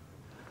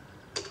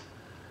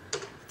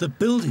 The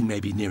building may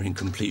be nearing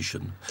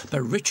completion,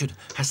 but Richard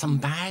has some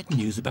bad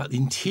news about the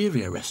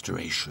interior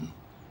restoration.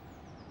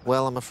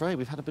 Well, I'm afraid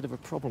we've had a bit of a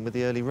problem with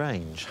the early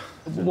range.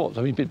 What?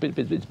 I mean,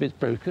 bit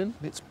broken?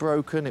 It's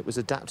broken. It was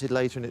adapted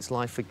later in its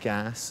life for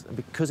gas. And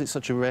because it's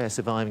such a rare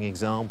surviving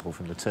example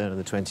from the turn of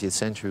the 20th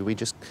century, we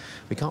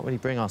can't really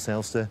bring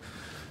ourselves to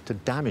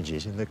damage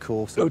it in the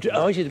course of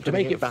to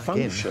make it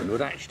function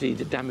would actually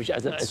damage it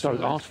as a historic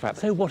artefact.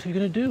 So what are you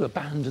going to do,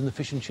 abandon the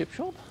fish and chip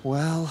shop?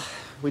 Well,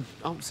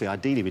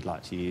 ideally we'd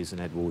like to use an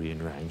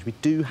Edwardian range. We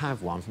do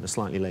have one from a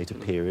slightly later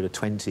period, a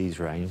 20s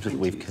range that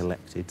we've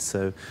collected,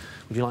 so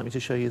would you like me to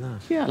show you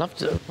that? Yeah, I'd love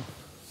to.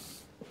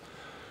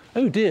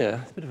 Oh dear,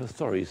 it's a bit of a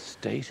sorry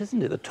state,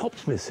 isn't it? The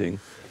top's missing.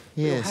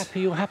 Yes.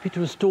 You're happy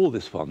to restore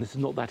this one? This is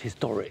not that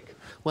historic.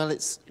 Well,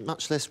 it's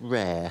much less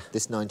rare.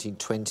 This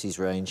 1920s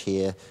range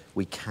here,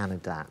 we can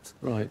adapt.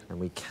 Right. And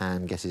we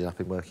can get it up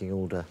in working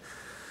order.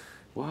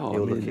 Wow.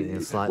 You're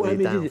looking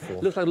slightly down for.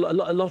 It looks like a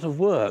lot of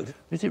work.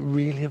 Is it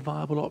really a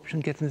viable option,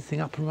 getting this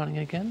thing up and running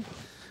again?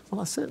 Well,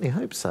 I certainly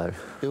hope so.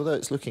 Although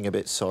it's looking a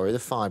bit sorry, the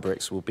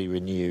firebricks will be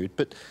renewed,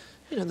 but,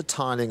 you know, the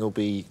tiling will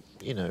be,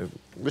 you know,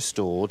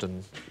 restored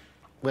and,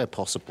 where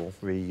possible,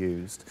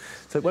 reused.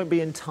 So it won't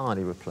be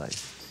entirely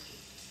replaced.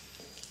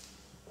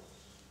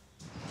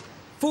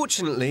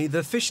 Fortunately,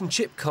 the fish and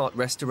chip cart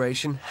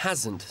restoration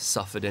hasn't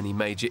suffered any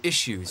major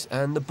issues,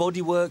 and the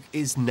bodywork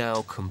is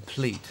now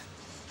complete.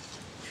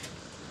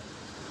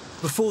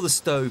 Before the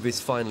stove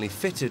is finally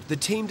fitted, the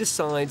team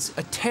decides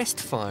a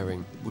test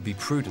firing would be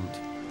prudent.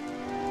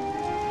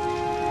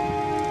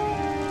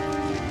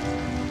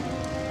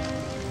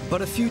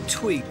 But a few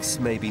tweaks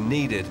may be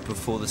needed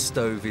before the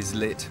stove is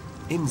lit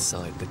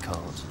inside the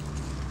cart.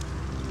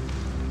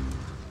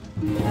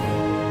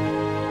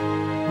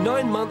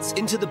 9 months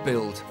into the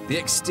build, the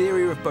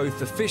exterior of both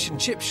the fish and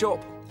chip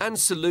shop and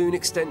saloon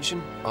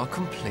extension are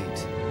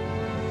complete.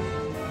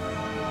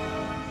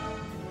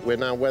 We're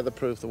now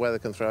weatherproof, the weather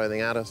can throw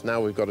anything at us.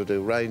 Now we've got to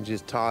do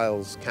ranges,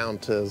 tiles,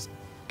 counters,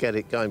 get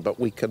it going, but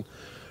we're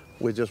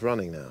just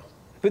running now.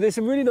 But there's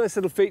some really nice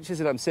little features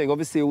that I'm seeing.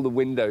 Obviously, all the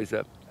windows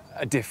are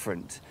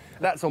different.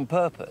 That's on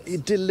purpose.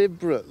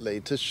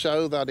 Deliberately, to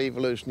show that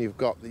evolution, you've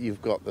got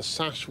the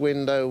sash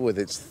window with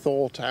its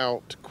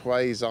thought-out,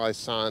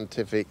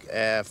 quasi-scientific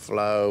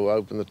airflow,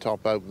 open the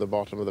top, open the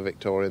bottom of the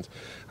Victorians,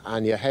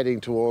 and you're heading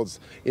towards,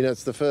 you know,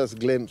 it's the first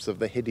glimpse of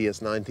the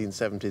hideous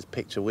 1970s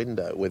picture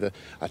window with a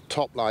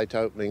top light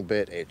opening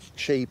bit. It's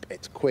cheap,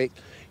 it's quick,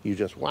 you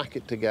just whack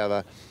it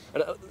together.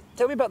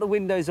 Tell me about the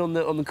windows on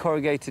the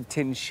corrugated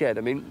tin shed.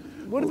 I mean,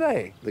 what are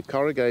they? The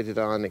corrugated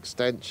iron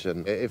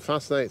extension, it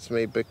fascinates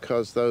me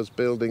because those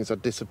buildings are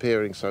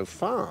disappearing so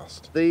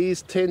fast.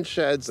 These tin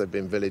sheds, they've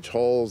been village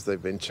halls,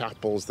 they've been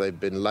chapels, they've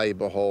been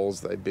labour halls,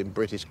 they've been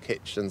British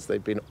kitchens,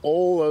 they've been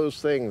all those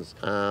things.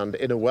 And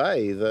in a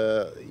way,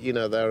 they're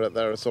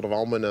a sort of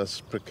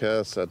ominous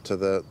precursor to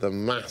the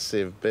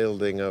massive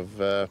building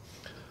of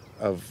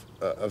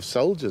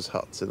soldiers'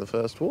 huts in the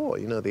First War.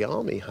 You know, the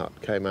army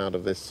hut came out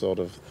of this sort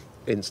of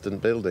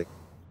instant building.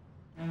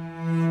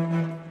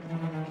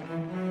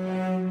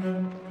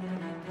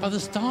 By the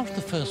start of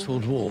the First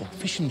World War,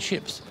 fish and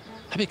chips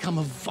had become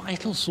a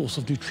vital source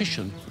of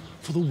nutrition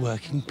for the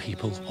working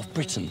people of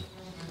Britain.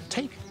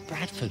 Take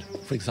Bradford,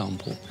 for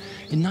example.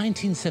 In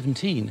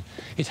 1917,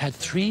 it had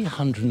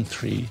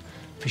 303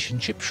 fish and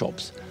chip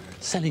shops,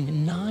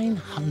 selling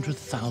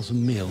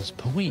 900,000 meals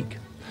per week.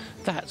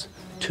 That's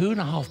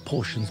 2.5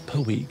 portions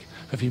per week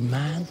for every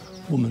man,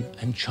 woman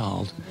and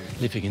child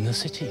living in the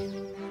city.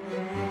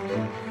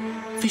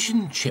 Fish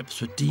and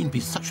chips were deemed to be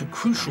such a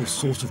crucial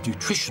source of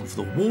nutrition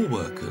for the war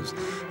workers,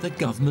 the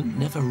government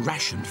never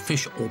rationed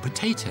fish or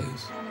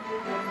potatoes.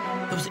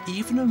 There was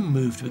even a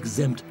move to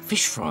exempt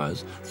fish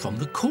fryers from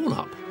the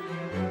call-up.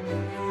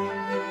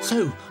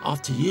 So,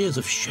 after years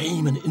of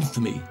shame and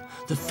infamy,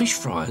 the fish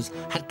fryers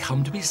had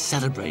come to be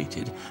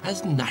celebrated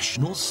as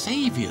national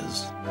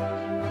saviours.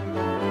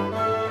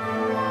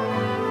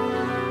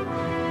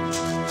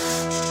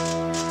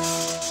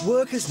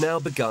 Work has now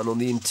begun on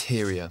the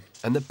interior,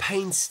 and the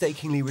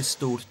painstakingly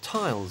restored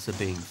tiles are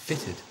being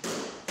fitted.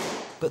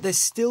 But they're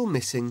still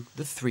missing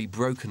the 3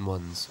 broken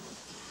ones.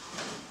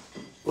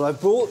 Well, I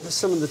brought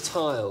some of the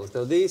tiles.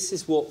 Now, this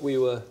is what we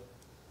were...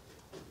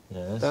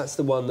 Yes. That's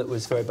the one that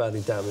was very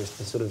badly damaged,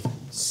 the sort of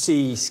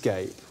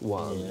seascape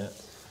one. Yeah.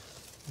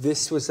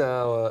 This was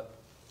our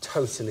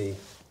totally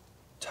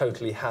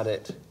had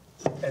it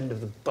end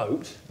of the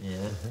boat. Yeah.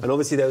 And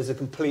obviously there was a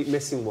complete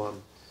missing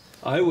one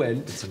I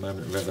went... It's a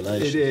moment of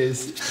revelation. It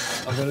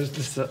is.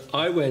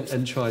 I went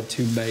and tried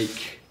to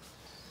make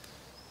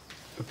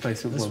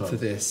replacement one for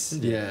this.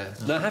 Yeah.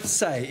 Now, I have to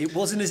say, it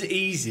wasn't as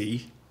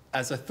easy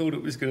as I thought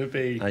it was going to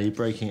be. Are you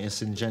breaking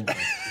it in gently?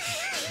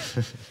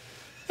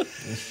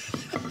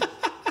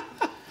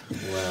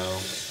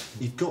 Well,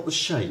 you've got the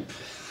shape.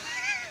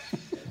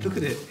 Look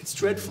at it. It's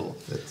dreadful.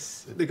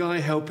 The guy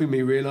helping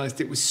me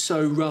realised it was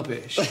so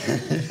rubbish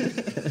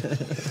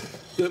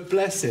that,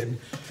 bless him,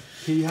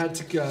 he had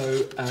to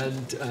go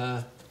and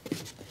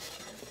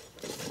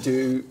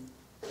do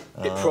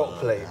it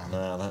properly.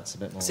 No, that's a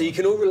bit more... So you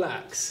can all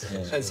relax.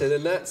 Yeah. And so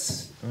then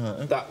that's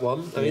that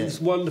one. I mean, it's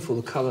wonderful.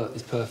 The colour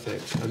is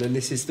perfect. And then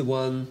this is the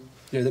one,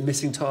 you know, the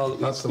missing tile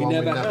that we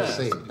never had.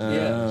 seen.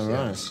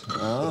 Right. The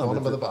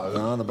bottom of the boat.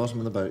 Oh, the bottom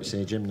of the boat.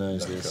 See, Jim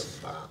knows this.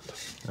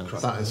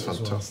 That is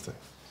fantastic.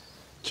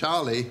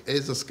 Charlie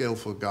is a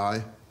skillful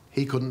guy.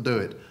 He couldn't do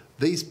it.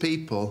 These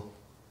people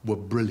were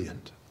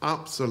brilliant,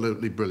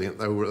 absolutely brilliant.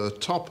 They were at the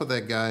top of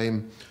their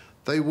game.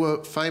 They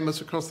were famous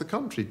across the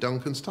country,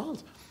 Duncan's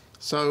tiles.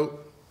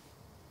 So,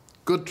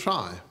 good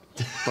try,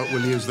 but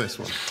we'll use this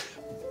one.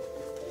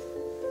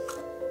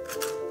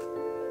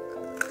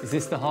 Is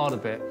this the harder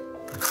bit?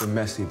 It's the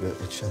messy bit,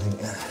 which I think...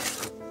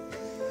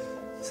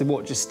 So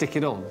what, just stick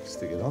it on?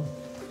 Stick it on.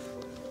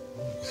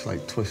 Just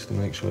like twist to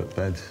make sure it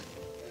beds.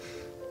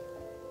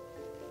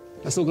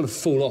 That's not going to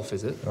fall off,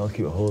 is it? I'll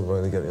keep a hold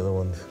while they get the other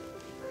ones.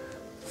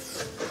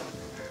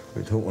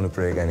 We don't want to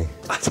break any.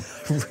 I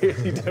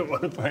really don't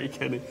want to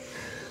break any.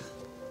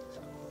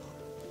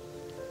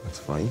 That's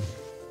fine.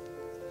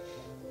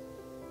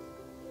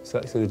 So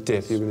that's going to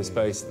dip, you're going to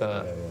space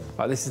that. Yeah.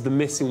 Right, this is the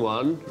missing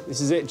one.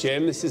 This is it,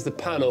 Jim. This is the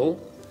panel.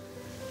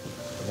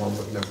 The one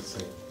we've never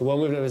seen. The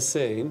one we've never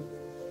seen.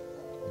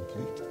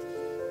 Complete.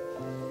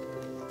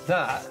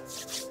 That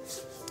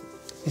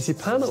is your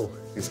panel.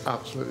 It's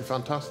absolutely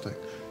fantastic.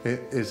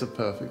 It is a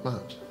perfect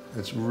match.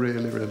 It's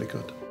really, really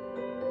good.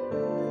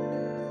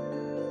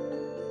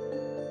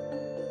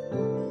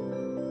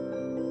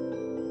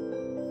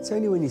 It's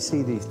only when you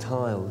see these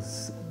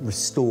tiles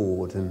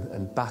restored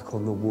and back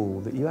on the wall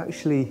that you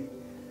actually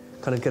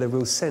kind of get a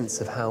real sense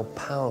of how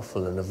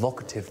powerful and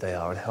evocative they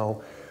are and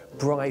how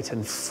bright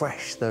and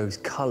fresh those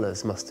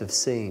colours must have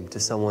seemed to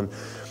someone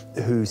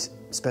who's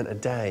spent a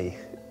day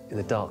in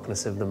the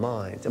darkness of the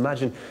mind.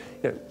 Imagine,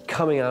 you know,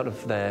 coming out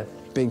of there,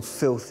 being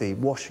filthy,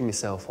 washing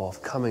yourself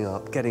off, coming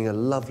up, getting a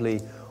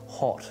lovely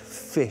hot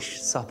fish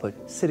supper,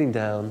 sitting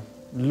down,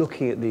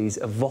 looking at these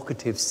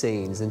evocative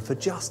scenes, and for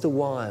just a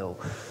while,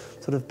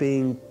 sort of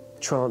being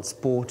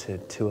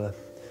transported to a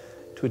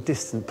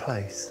distant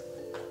place.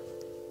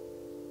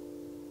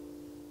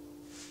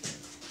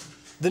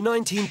 The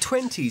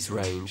 1920s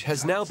range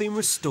has now been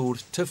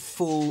restored to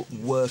full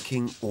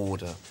working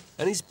order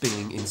and is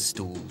being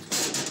installed.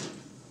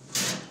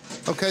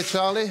 OK,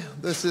 Charlie,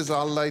 this is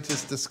our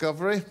latest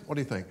discovery. What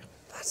do you think?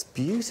 That's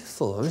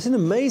beautiful. I mean, it's in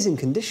amazing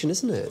condition,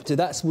 isn't it? So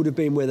that would have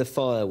been where the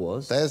fire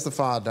was. There's the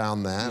fire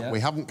down there. Yeah. We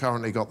haven't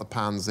currently got the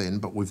pans in,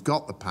 but we've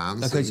got the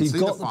pans. OK, so you can you've see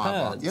got the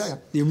fire pans? bar. Yeah.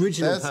 The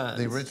original There's pans?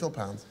 the original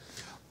pans.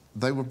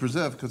 They were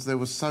preserved because they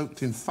were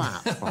soaked in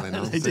fat, funny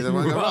enough. They See, didn't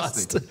weren't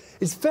rust. rusty.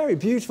 It's very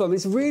beautiful. I mean,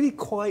 it's really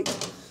quite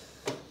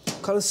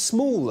kind of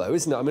small, though,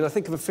 isn't it? I mean, I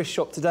think of a fish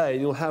shop today,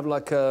 and you'll have,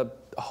 like, a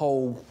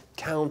whole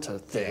counter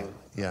thing.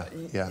 Yeah.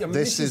 I mean,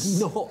 this is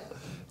not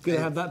going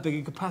to have that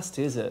big a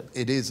capacity, is it?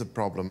 It is a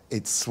problem.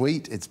 It's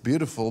sweet, it's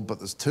beautiful, but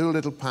there's too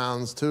little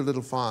pans, too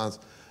little fires.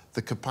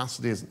 The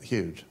capacity isn't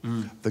huge.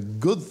 The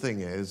good thing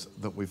is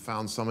that we've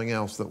found something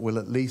else that will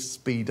at least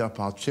speed up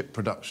our chip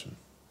production.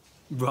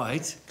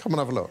 Right. Come and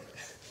have a look.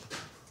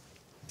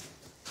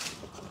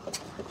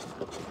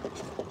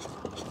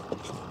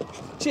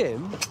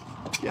 Jim?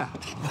 Yeah.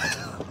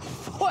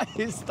 What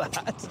is that?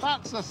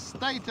 That's a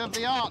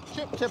state-of-the-art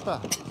chip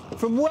tipper.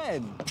 From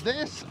when?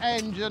 This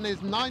engine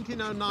is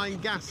 1909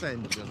 gas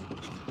engine.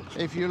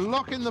 If you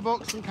look in the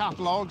books and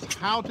catalogues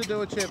how to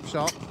do a chip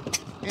shop,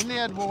 in the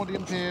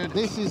Edwardian period,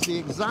 this is the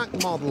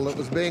exact model that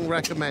was being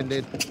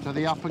recommended to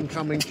the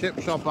up-and-coming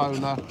chip shop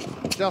owner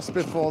just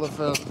before the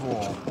First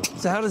War.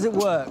 So how does it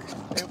work?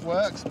 It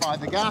works by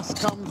the gas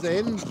comes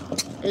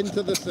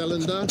into the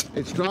cylinder,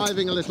 it's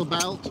driving a little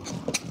belt,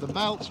 the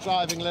belt's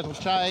driving a little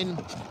chain.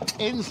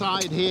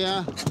 Inside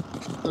here,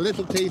 the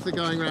little teeth are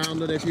going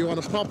round, and if you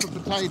want to pop a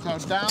potato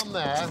down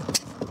there...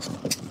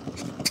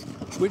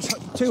 Which,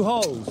 two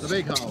holes? The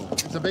big hole.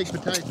 It's a big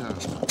potato.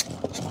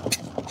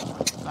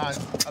 Now,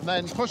 and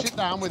then push it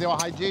down with your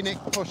hygienic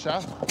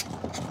pusher,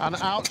 and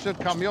out should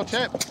come your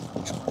chip.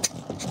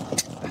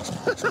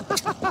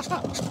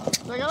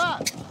 Look at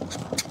that.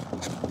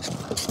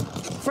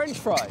 French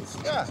fries?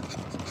 Yeah.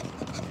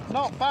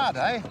 Not bad,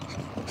 eh?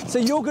 So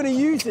you're going to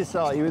use this,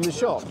 are you, in the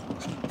shop?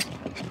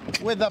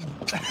 With a...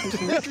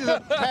 This is a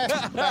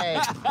test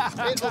bed.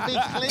 It will be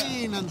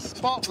clean and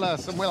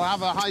spotless, and we'll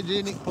have a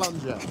hygienic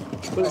plunger.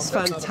 Well, it's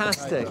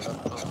fantastic.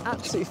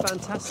 Absolutely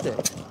fantastic.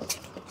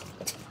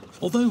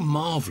 Although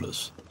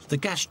marvellous, the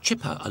gas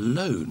chipper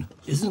alone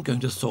isn't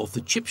going to solve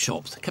the chip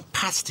shop's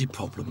capacity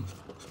problem.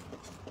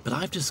 But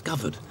I've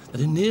discovered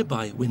that in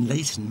nearby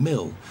Winlayton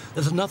Mill,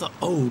 there's another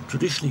old,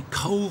 traditionally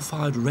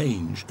coal-fired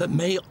range that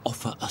may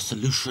offer a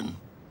solution.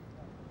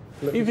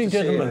 Evening,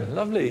 gentlemen.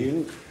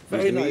 Lovely.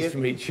 Very nice to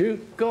meet you.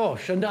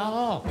 Gosh, and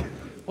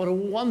what a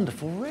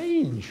wonderful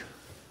range.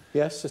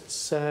 Yes,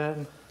 it's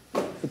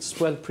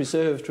well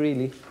preserved,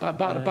 really.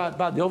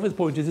 But the obvious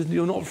point is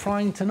you're not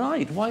frying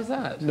tonight. Why is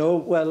that? No,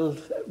 well,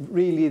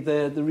 really,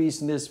 the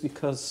reason is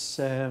because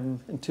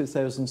in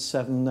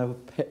 2007 our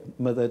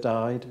mother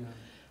died,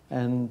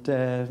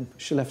 and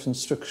she left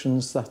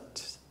instructions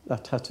that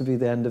had to be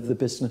the end of the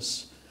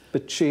business.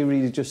 But she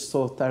really just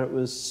thought that it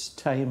was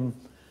time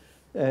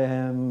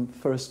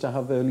for us to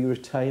have early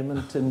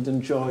retirement and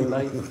enjoy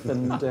life.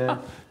 And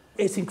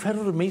it's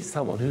incredible to meet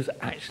someone who's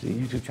actually,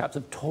 you two chaps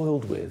have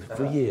toiled with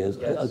for years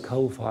a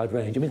coal-fired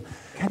range. I mean,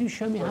 can you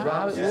show me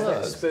how it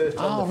works? Expert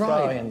on the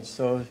frying,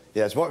 so...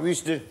 Yes, what we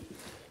used to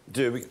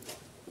do, we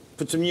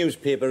put some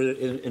newspaper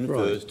in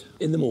first.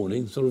 In the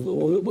morning, sort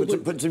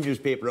of... Put some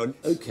newspaper on.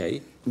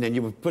 OK. And then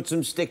you would put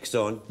some sticks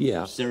on.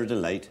 Yeah. Stir it a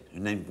light.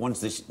 And then once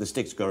the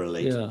sticks got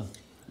alight,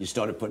 you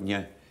started putting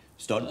your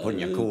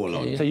coal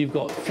on. So you've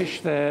got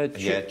fish there,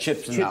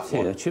 chips in that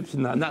one. Chips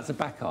in that, and that's a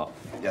backup.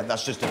 Yeah,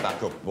 that's just a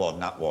backup one,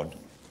 that one.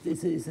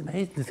 It's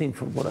amazing to think,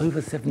 for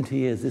over 70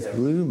 years, this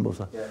room was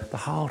the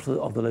heart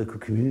of the local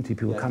community.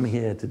 People coming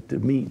here to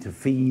meet, to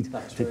feed,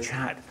 to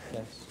chat.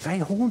 Yes. Very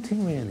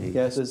haunting, really.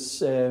 Yes,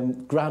 there's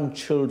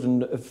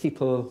grandchildren of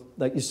people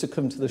that used to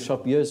come to the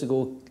shop years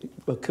ago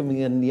were coming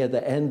in near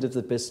the end of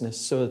the business,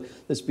 so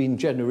there's been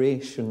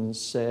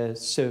generations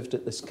served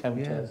at this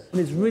counter. Yes.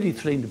 And it's really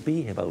thrilling to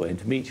be here, by the way, and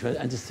to meet you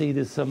and to see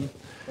this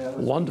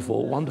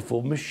wonderful,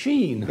 wonderful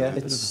machine. Yeah,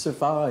 it's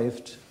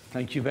survived.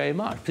 Thank you very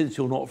much. Since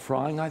you're not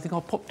frying, I think I'll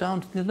pop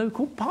down to the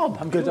local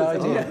pub. Good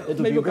idea.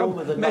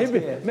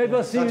 Maybe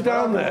I'll see you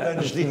down there.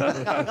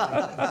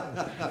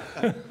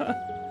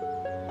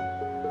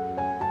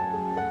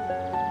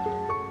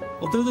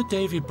 Although the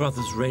Davy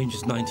Brothers range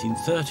is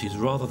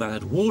 1930s rather than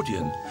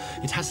Edwardian,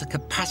 it has the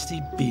capacity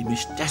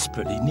Beamish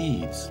desperately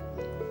needs.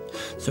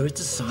 So it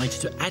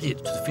decided to add it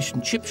to the fish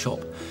and chip shop,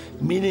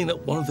 meaning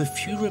that one of the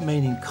few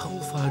remaining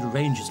coal-fired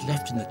ranges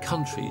left in the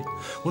country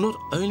will not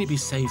only be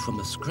saved from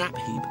the scrap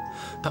heap,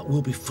 but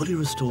will be fully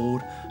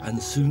restored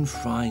and soon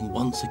frying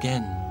once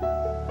again.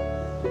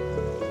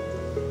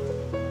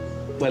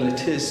 Well,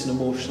 it is an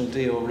emotional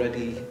day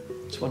already.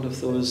 It's one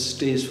of those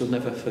days we'll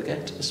never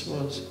forget, I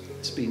suppose.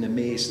 It's been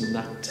amazing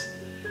that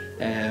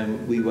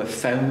we were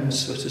found,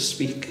 so to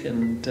speak,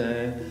 and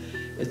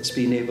it's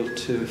been able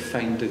to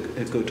find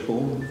a good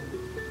home,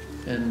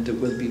 and it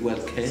will be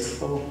well cared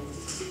for,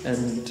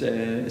 and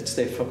it's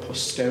there for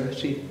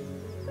posterity.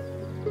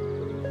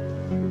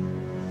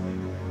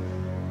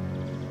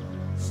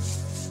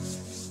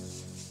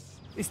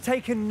 It's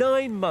taken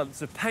 9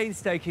 months of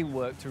painstaking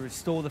work to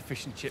restore the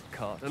fish and chip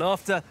cart, and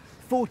after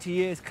 40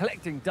 years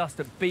collecting dust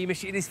at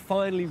Beamish, it is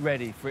finally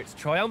ready for its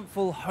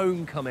triumphal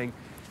homecoming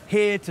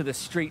here to the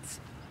streets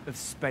of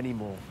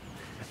Spennymoor.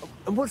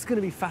 And what's going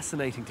to be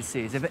fascinating to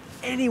see is if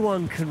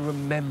anyone can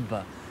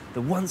remember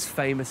the once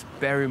famous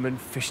Berryman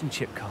fish and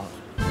chip cart.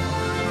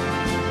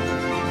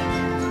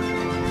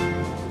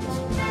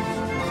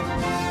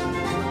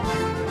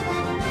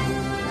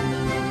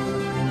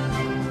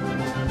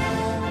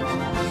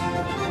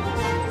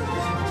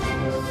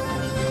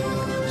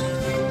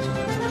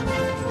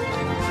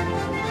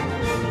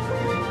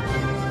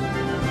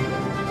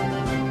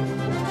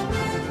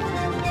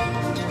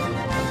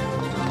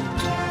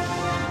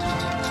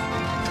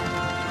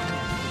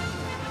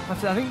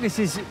 I think this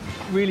is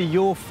really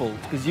your fault,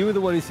 because you were the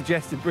one who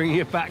suggested bringing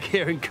it back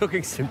here and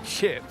cooking some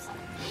chips.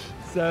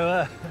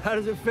 So, how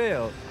does it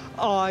feel?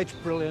 Oh, it's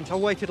brilliant. I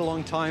waited a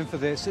long time for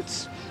this.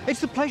 It's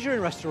the pleasure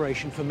in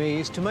restoration for me,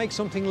 is to make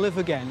something live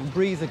again and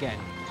breathe again.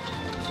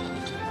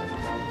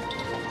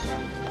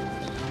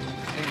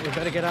 I think we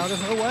better get out of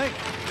her way.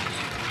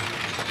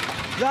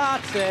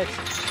 That's it.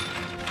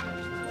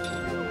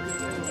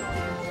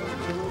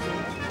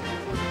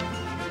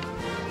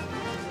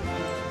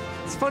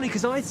 It's funny,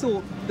 because I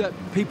thought that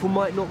people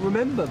might not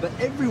remember, but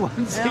everyone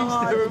seems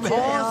to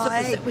remember.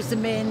 It was the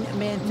main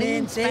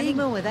thing.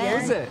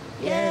 Was it?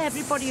 Yeah,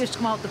 everybody used to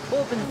come out the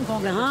pub and go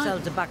and get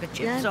themselves a bag of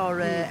chips or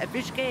a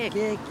fish cake.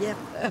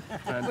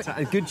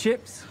 Fantastic. Good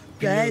chips?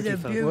 Yeah, they're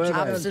beautiful.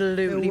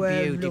 Absolutely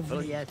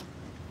beautiful, yes.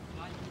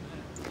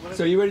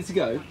 So, are you ready to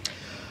go?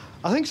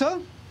 I think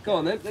so. Go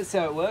on then, let's see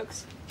how it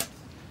works.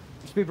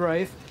 Let's be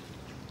brave.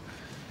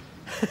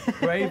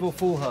 Brave or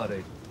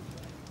foolhardy?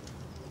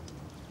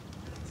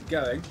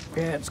 Going?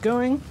 Yeah, it's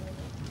going.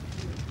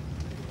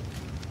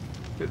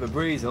 Bit of a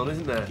breeze on,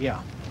 isn't there?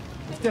 Yeah.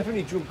 It's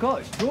definitely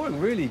it's drawing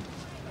really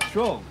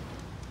strong.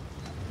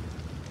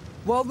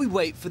 While we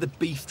wait for the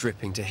beef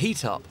dripping to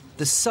heat up,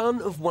 the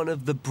son of one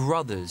of the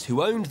brothers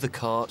who owned the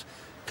cart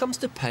comes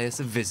to pay us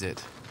a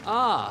visit.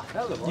 Ah,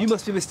 hello. You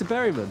must be Mr.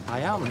 Berryman. I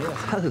am, yes.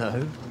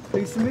 Hello.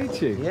 Pleased to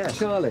meet you. Yes.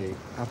 Charlie.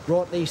 I've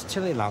brought these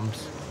tilly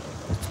lamps.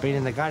 It's been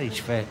in the garage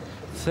for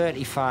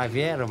 35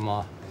 years or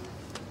more.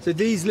 So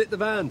these lit the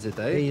van, did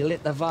they? They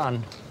lit the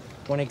van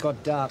when it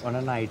got dark on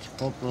a night,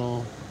 up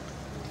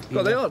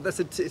Well, they are.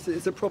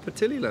 It's a proper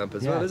tilly lamp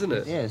as well, isn't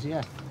it? It is,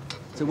 yeah.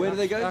 So where do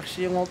they go?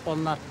 Actually, up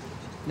on that,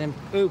 them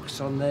hooks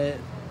on the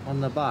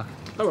back.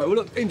 All right. Well,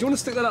 look, Ian, do you want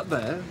to stick that up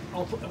there?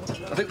 I'll put that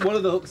there. I think one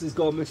of the hooks has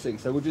gone missing,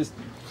 so we'll just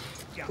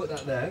put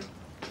that there.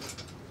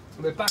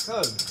 And we're back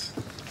home.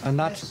 And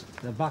that's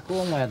the back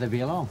home where they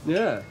belong.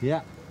 Yeah.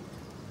 Yeah.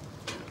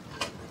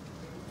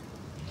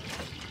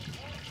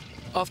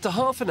 After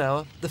half an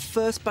hour, the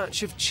first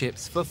batch of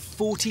chips for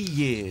 40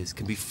 years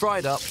can be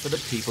fried up for the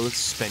people of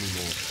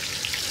Spennymoor.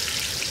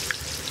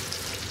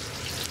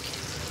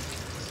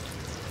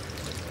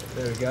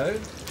 There we go.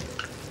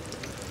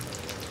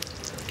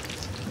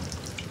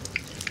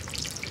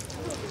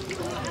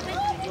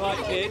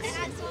 Right, kids.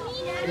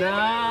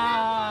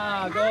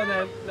 Nah, go on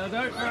then. No,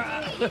 don't.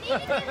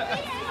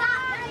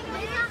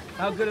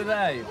 How good are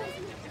they?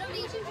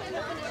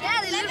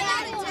 Yeah, 11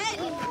 out of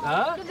 10.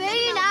 Huh?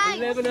 Very nice.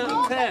 11 out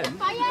of 10?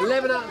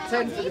 11 out of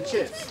 10 for the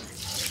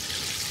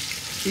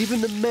chips.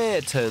 Even the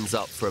mayor turns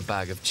up for a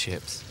bag of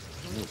chips.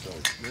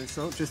 No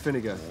salt, just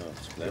vinegar.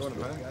 There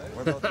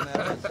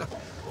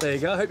you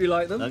go, I hope you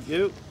like them. Thank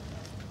you.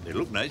 They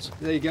look nice.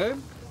 There you go.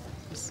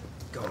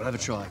 Go on, have a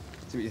try.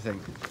 See what you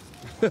think.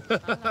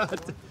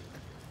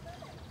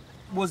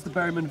 Was the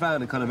Berryman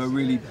van a kind of a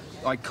really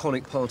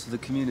iconic part of the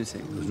community?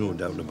 There's no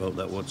doubt about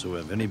that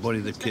whatsoever.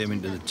 Anybody that came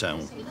into the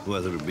town,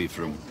 whether it be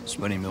from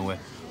Spennymoor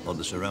or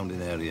the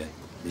surrounding area,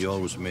 they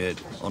always made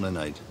on a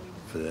night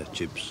for their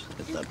chips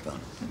at that van.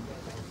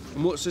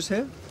 And what's this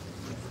here?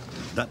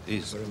 That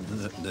is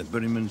the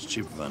Berryman's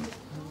chip van,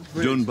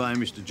 done by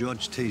Mr.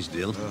 George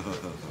Teasdale.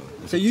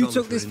 So you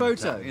took this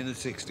photo? In the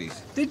 60s.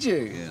 Did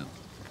you? Yeah.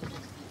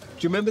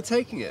 Do you remember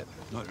taking it?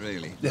 Not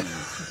really. I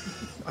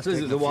suppose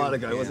it was a while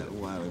ago, wasn't it? A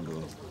while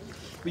ago.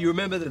 But you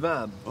remember the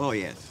van? Oh,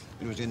 yes.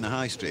 It was in the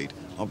High Street,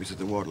 opposite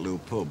the Waterloo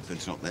pub.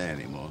 That's not there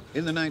anymore.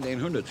 In the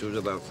 1900s, there was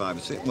about 5 or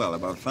 6, well,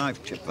 about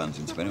 5 chip vans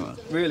in Spennymoor.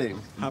 Really?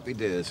 Happy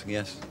days,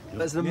 yes.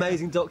 That's an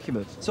amazing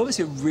document. It's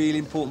obviously a really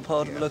important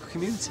part of the local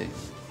community.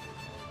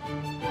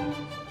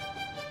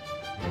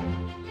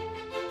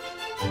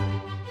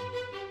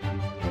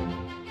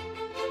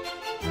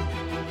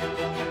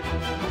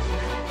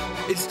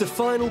 It's the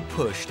final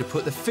push to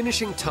put the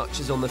finishing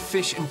touches on the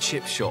fish and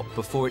chip shop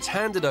before it's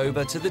handed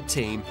over to the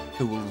team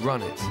who will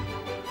run it.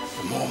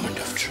 The moment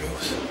of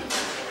truth.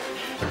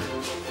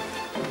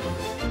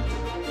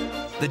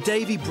 The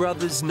Davy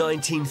Brothers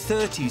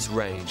 1930s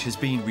range has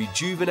been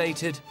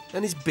rejuvenated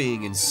and is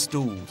being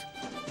installed.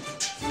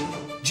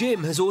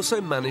 Jim has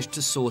also managed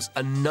to source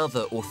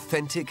another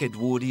authentic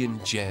Edwardian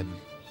gem.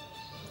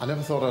 I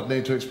never thought I'd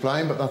need to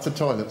explain, but that's a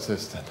toilet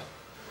cistern.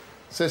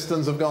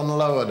 Cisterns have gone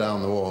lower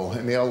down the wall.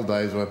 In the old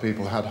days where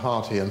people had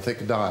hearty and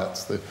thick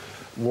diets, the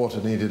water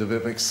needed a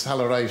bit of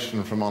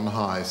acceleration from on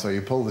high, so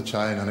you pulled the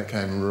chain and it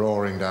came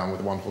roaring down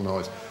with a wonderful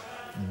noise.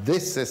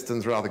 This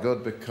cistern's rather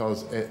good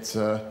because it's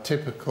a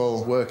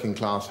typical working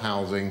class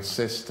housing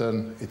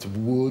cistern. It's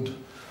wood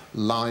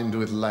lined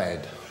with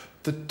lead.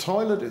 The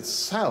toilet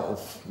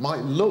itself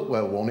might look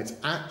well worn. It's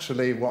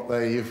actually what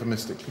they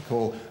euphemistically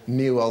call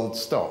new old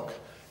stock.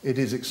 It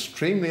is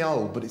extremely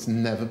old, but it's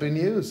never been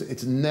used.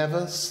 It's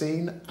never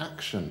seen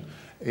action.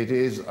 It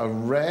is a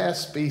rare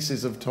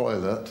species of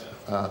toilet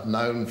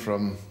known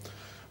from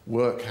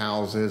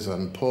workhouses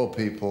and poor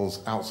people's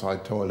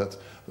outside toilets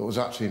that was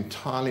actually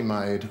entirely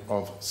made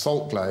of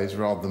salt glaze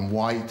rather than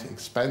white,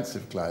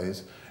 expensive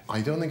glaze.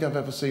 I don't think I've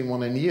ever seen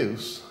one in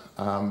use,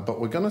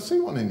 but we're going to see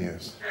one in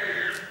use.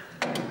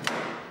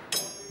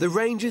 The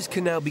Rangers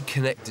can now be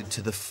connected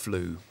to the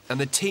flue,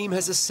 and the team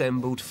has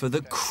assembled for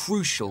the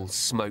crucial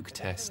smoke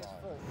test.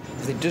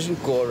 If it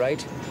doesn't go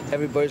right,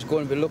 everybody's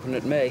going to be looking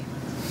at me.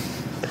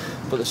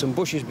 But there's some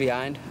bushes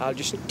behind. I'll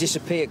just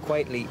disappear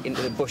quietly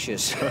into the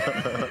bushes.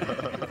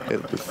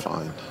 It'll be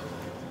fine.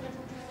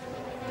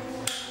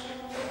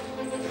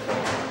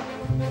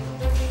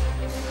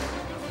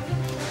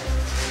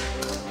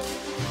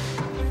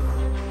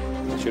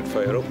 Should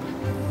fire up.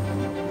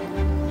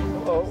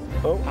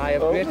 I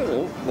upgrade.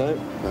 No.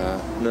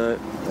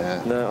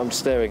 No, I'm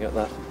staring at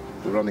that.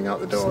 We're running out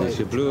the door. It's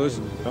your blues.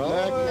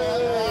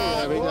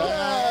 There we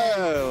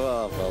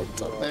go. Well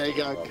done. There you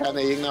go,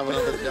 Kenny. You can have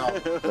another job.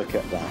 Look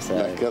at that.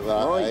 Look at that.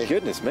 Oh,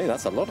 goodness me,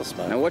 that's a lot of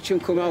smoke. Now watch him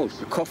come out,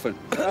 coughing.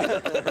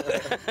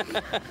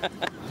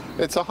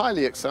 It's a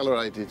highly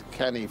accelerated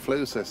Kenny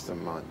flue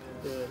system, mind.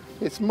 Yeah.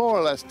 It's more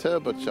or less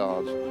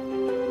turbocharged.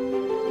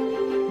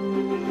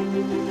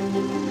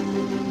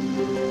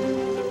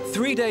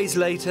 3 days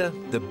later,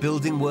 the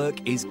building work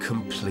is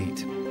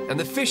complete, and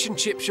the fish and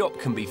chip shop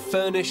can be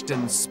furnished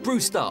and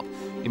spruced up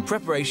in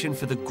preparation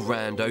for the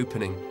grand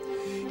opening,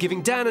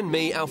 giving Dan and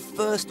me our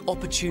first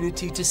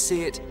opportunity to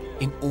see it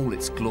in all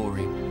its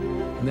glory.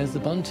 And there's the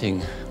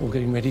bunting, all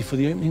getting ready for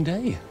the opening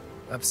day.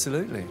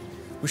 Absolutely.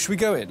 Well, should we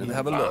go in and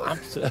have a look?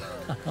 Absolutely.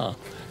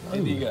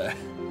 In you go.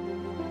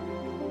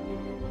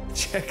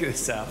 Check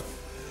this out.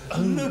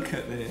 Look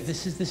at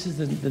this. This is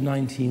the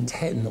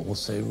 1910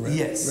 also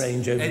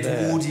range over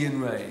there.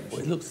 Edwardian range.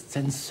 Well, it looks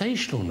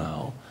sensational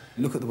now.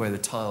 Look at the way the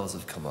tiles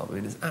have come up. I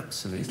mean, it's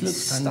absolutely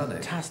stunning.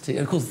 Fantastic.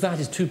 And of course, that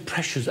is too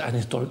precious an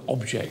historic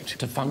object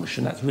to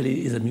function. That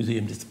really is a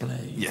museum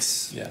display.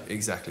 Yes, yeah,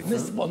 exactly. And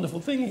this wonderful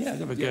thing here,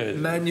 never goes.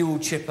 Manual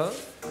chipper.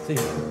 See,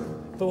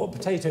 put what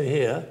potato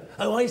here.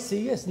 Oh, I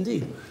see, yes,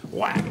 indeed.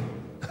 Whack.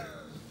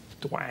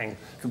 Twang.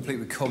 Complete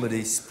with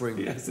comedy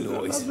spring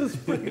noise.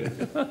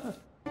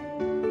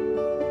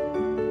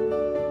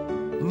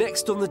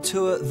 Next on the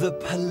tour, the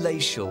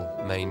palatial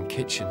main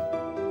kitchen.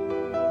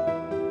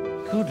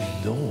 Good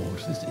Lord,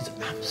 this is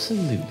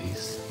absolutely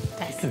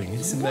staggering.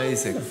 It's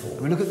amazing. Wonderful. I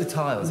mean, look at the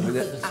tiles. I mean,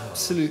 they're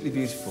absolutely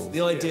beautiful. The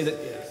idea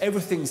that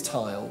everything's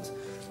tiled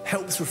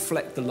helps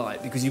reflect the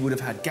light, because you would have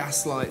had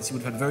gas lights, you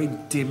would have had very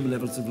dim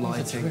levels of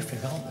lighting. They're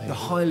terrific, aren't they? The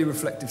highly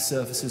reflective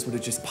surfaces would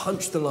have just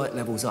punched the light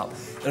levels up.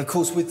 And of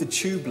course, with the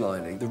tube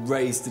lining, the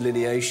raised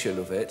delineation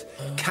of it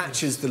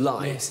catches the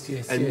light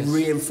and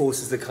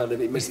reinforces the kind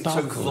of, it makes it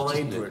so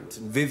vibrant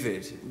and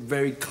vivid,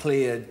 very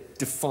clear,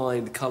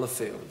 defined colour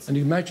fields. And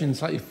you imagine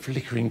slightly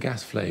flickering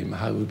gas flame,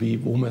 how it would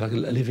be almost like a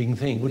living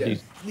thing, wouldn't you?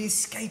 The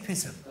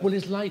escapism. Well,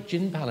 it's like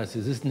gin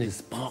palaces, isn't it?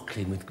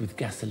 Sparkling with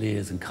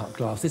gasoliers and cut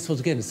glass. This was,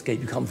 again,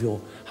 escape. You come from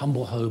your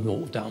humble home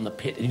or down the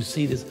pit and you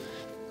see this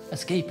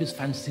escapist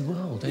fantasy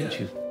world, don't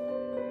you?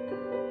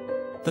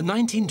 The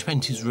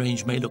 1920s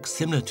range may look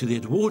similar to the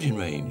Edwardian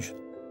range,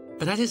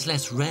 but as it's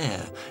less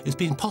rare, it's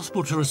been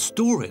possible to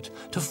restore it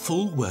to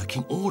full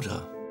working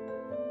order.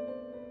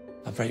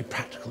 A very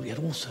practical, yet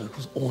also, of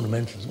course,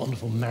 ornamental. It's a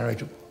wonderful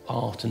marriage of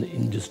art and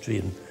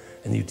industry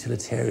and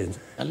utilitarian.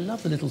 I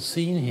love the little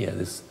scene here,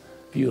 this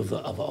view of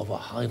a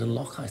hide and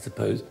lock, I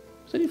suppose.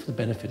 It's only for the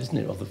benefit, isn't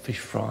it, of the fish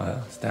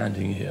fryer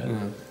standing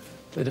here.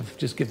 They'd have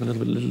just given a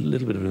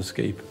little bit of an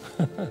escape.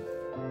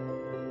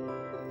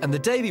 And the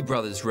Davy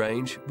Brothers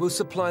range will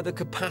supply the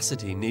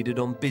capacity needed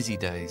on busy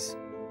days.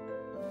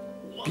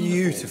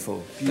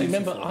 Beautiful.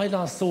 Remember, I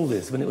last saw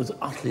this when it was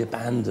utterly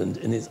abandoned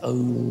in its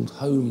old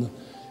home.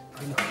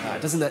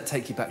 Doesn't that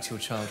take you back to your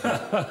childhood?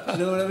 Do you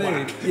know what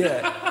I mean?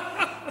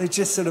 Yeah. It's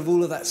just sort of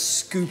all of that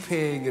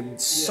scooping and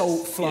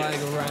salt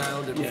flying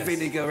around and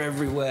vinegar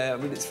everywhere. I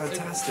mean, it's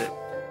fantastic.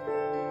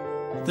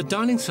 The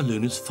dining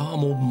saloon is far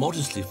more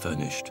modestly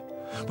furnished,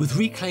 with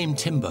reclaimed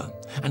timber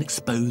and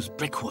exposed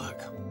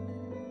brickwork.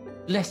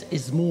 Less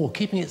is more.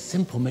 Keeping it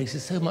simple makes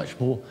it so much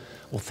more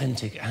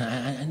authentic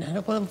and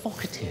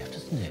evocative,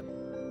 doesn't it?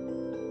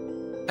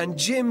 And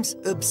Jim's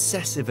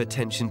obsessive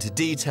attention to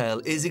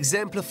detail is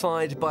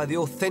exemplified by the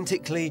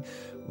authentically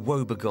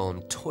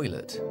woebegone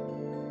toilet.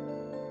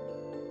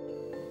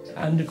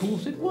 And of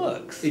course it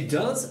works. It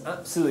does,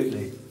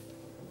 absolutely.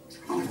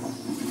 There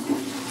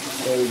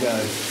we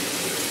go.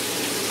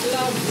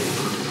 Lovely.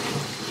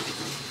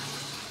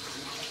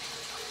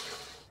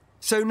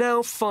 So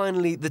now,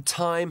 finally, the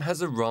time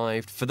has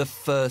arrived for the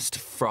first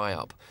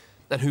fry-up.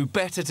 And who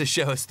better to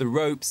show us the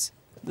ropes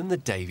than the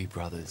Davy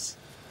Brothers?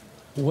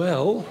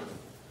 Well...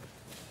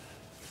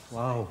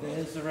 Wow.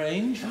 There's the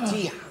range.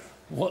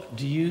 What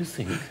do you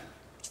think?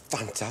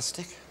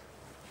 Fantastic.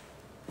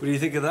 What do you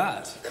think of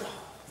that?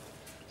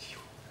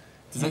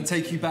 Does that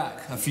take you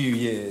back a few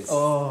years?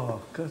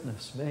 Oh,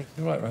 goodness me.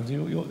 You're right, Ramsey.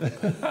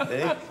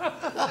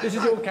 This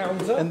is your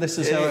counter. And this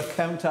is our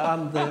counter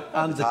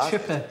and the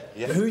chipper.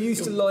 Yeah. Who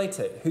used to light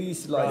it? Who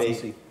used to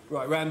light it?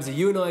 Right, Ramsey,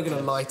 you and I are going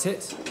to light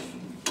it.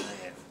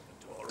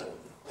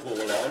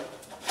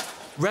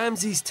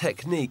 Ramsey's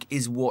technique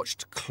is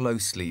watched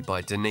closely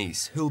by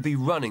Denise, who'll be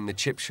running the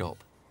chip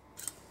shop.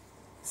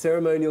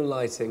 Ceremonial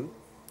lighting.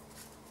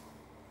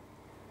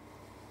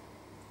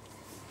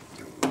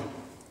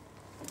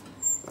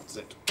 That's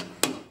it.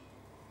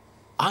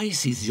 I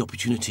seize the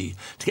opportunity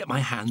to get my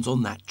hands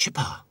on that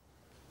chipper.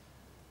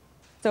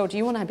 So, do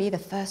you want to be the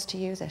first to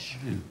use it?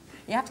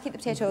 You have to keep the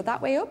potato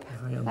that way up,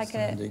 like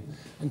a...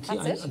 And I'm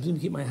going to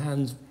keep my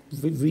hands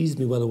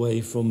reasonably well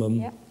away from...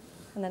 Yep.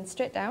 And then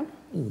straight down.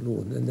 Oh,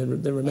 Lord, and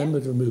then remember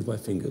to remove my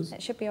fingers.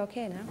 It should be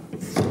OK now.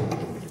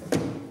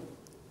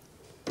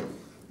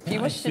 If you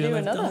wish to do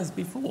another. I've done this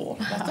before.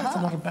 That's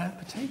not a bad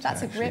potato.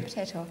 That's a great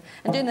potato.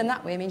 And doing them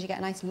that way means you get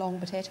a nice long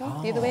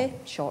potato. The other way,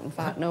 short and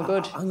fat, no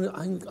good. I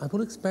want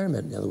to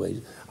experiment the other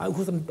way. Of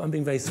course, I'm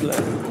being very slow.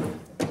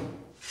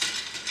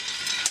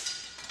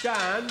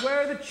 Dan,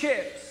 where are the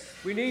chips?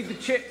 We need the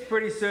chips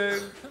pretty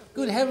soon.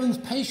 Good heavens,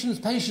 patience,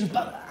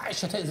 but I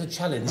shall take this as a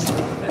challenge.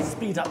 Let's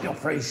speed up the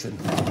operation.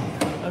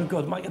 Oh,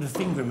 God, I might get a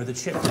finger in with the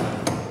chip.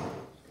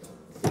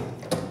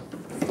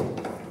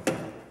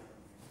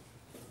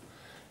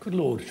 Good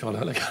Lord,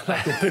 Charlotte, look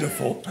like a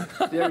pinafore.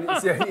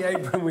 It's the only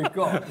apron we've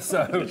got,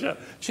 so...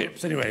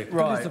 Chips, anyway.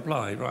 Right. Good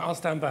supply. Right, I'll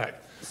stand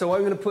back. So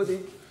I'm going to put the...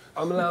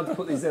 I'm allowed to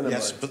put these in,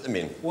 Yes, put them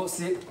in. What's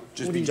the...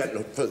 Just be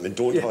gentle, put them in,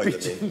 don't hide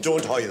them in.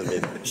 Don't hide them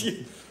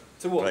in.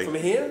 So what, Right. from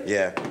here?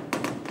 Yeah.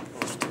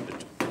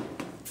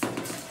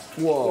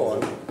 Whoa.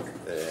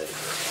 There.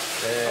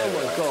 Oh,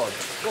 my God.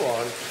 Go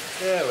on.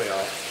 There we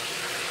are.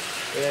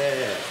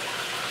 Yeah.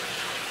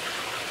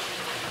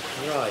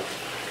 Right.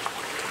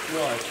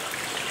 Right.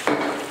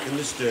 In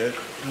the stir.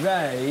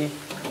 They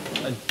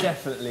are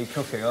definitely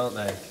cooking, aren't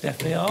they?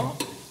 Definitely are.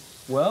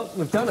 Well,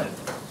 we've done it.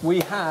 we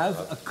have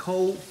a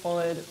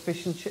coal-fired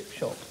fish and chip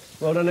shop.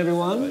 Well done,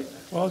 everyone.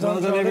 Well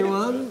done,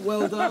 everyone.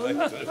 Well done.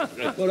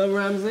 Well done,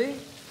 Ramsey.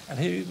 And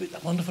here,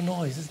 that wonderful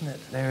noise, isn't it?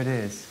 There it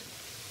is.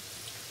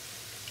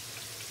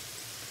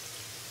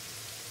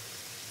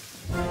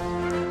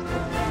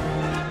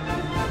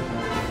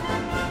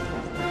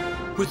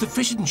 With the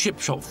fish and chip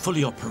shop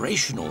fully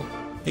operational,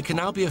 it can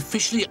now be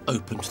officially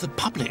open to the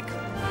public.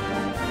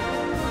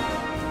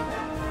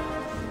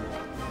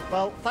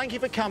 Well, thank you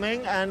for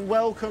coming and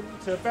welcome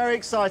to a very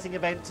exciting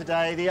event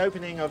today, the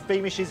opening of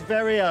Beamish's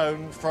very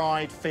own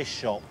fried fish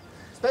shop.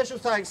 Special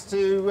thanks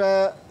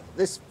to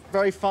this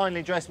very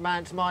finely dressed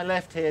man to my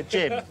left here,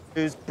 Jim,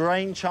 whose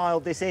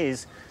brainchild this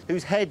is,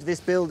 whose head this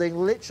building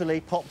literally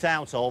popped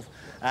out of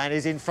and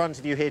is in front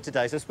of you here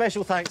today. So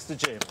special thanks to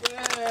Jim.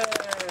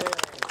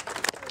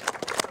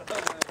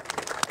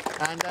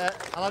 And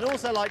I'd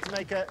also like to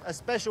make a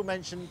special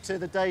mention to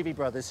the Davy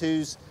brothers,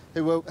 who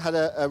had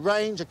a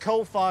range, a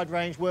coal-fired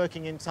range,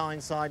 working in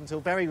Tyneside until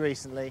very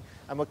recently,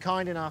 and were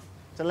kind enough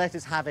to let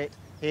us have it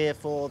here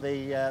for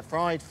the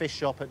fried fish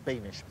shop at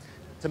Beamish.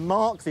 To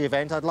mark the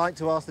event, I'd like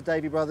to ask the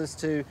Davy brothers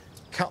to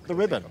cut the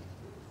ribbon.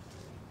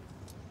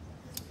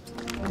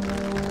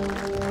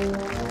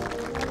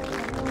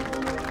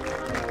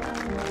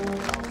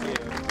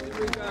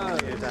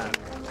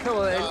 Come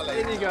on then,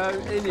 in you go,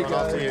 in you go.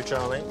 After you,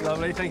 Charlie.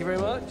 Lovely, thank you very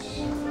much.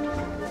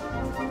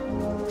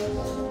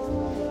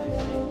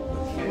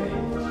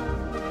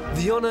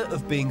 The honour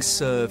of being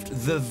served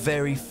the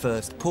very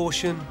first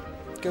portion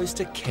goes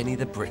to Kenny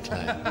the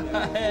bricklayer.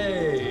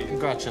 Hey!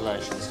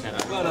 Congratulations, Kenny.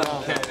 Well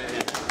done, Kenny.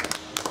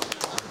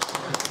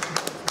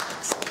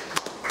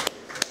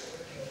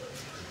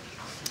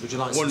 Would you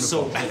like some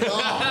salt?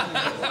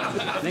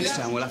 Next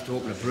time we'll have to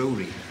open a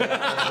brewery.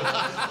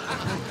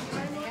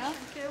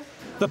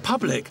 The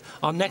public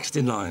are next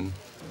in line.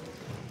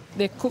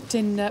 They're cooked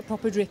in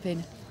proper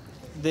dripping.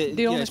 It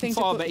is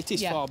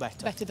far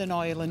better. Better than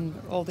oil and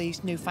all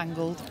these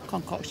newfangled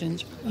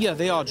concoctions. Yeah,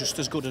 they are just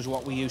as good as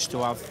what we used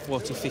to have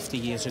 40, 50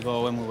 years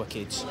ago when we were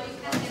kids.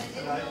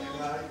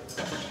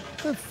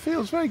 It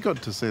feels very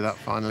good to see that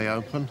finally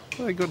open.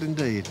 Very good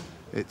indeed.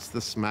 It's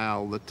the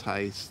smell, the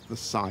taste, the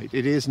sight.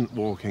 It isn't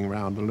walking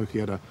around and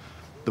looking at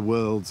the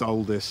world's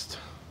oldest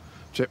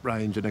chip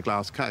range in a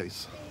glass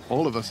case.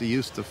 All of us are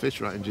used to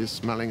fish ranges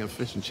smelling of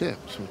fish and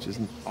chips, which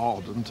isn't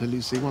odd until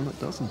you see one that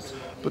doesn't.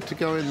 But to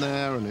go in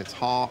there and it's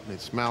hot and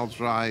it smells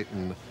right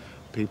and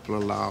people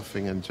are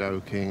laughing and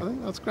joking, I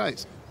think that's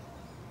great.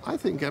 I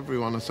think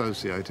everyone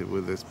associated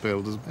with this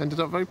build has ended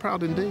up very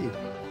proud indeed.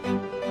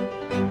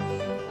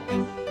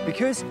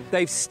 Because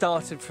they've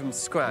started from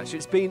scratch,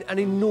 it's been an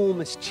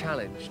enormous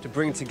challenge to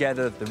bring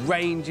together the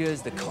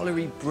ranges, the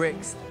colliery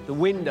bricks, the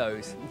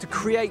windows, and to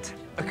create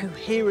a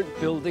coherent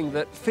building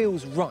that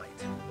feels right.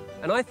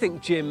 And I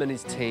think Jim and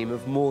his team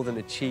have more than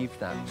achieved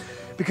that,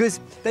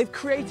 because they've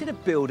created a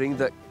building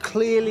that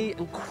clearly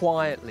and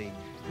quietly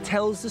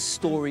tells the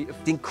story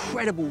of the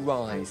incredible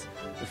rise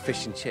of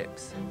fish and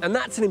chips. And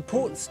that's an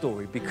important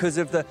story because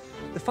of the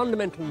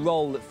fundamental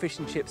role that fish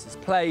and chips has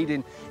played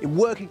in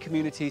working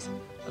communities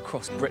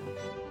across Britain.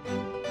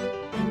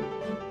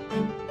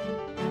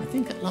 I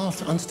think at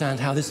last I understand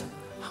how this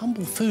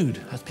humble food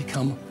has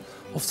become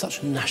of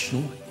such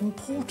national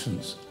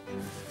importance.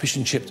 Fish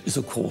and chips is,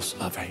 of course,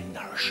 very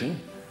nourishing,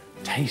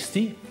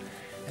 tasty.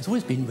 It's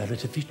always been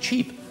relatively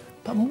cheap,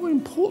 but more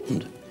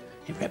important,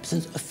 it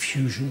represents a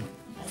fusion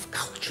of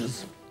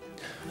cultures,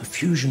 a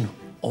fusion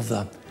of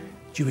the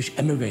Jewish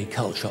emigre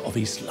culture of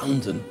East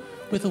London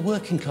with the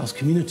working class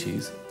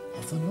communities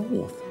of the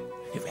North.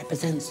 It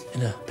represents,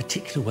 in a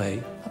particular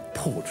way, a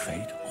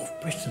portrait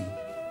of Britain.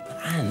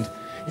 And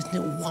isn't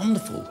it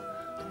wonderful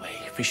the way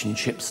fish and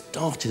chips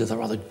started as a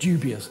rather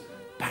dubious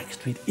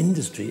backstreet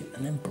industry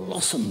and then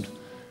blossomed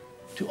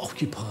to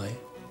occupy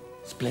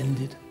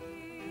splendid,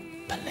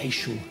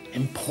 palatial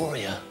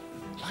emporia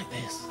like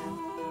this.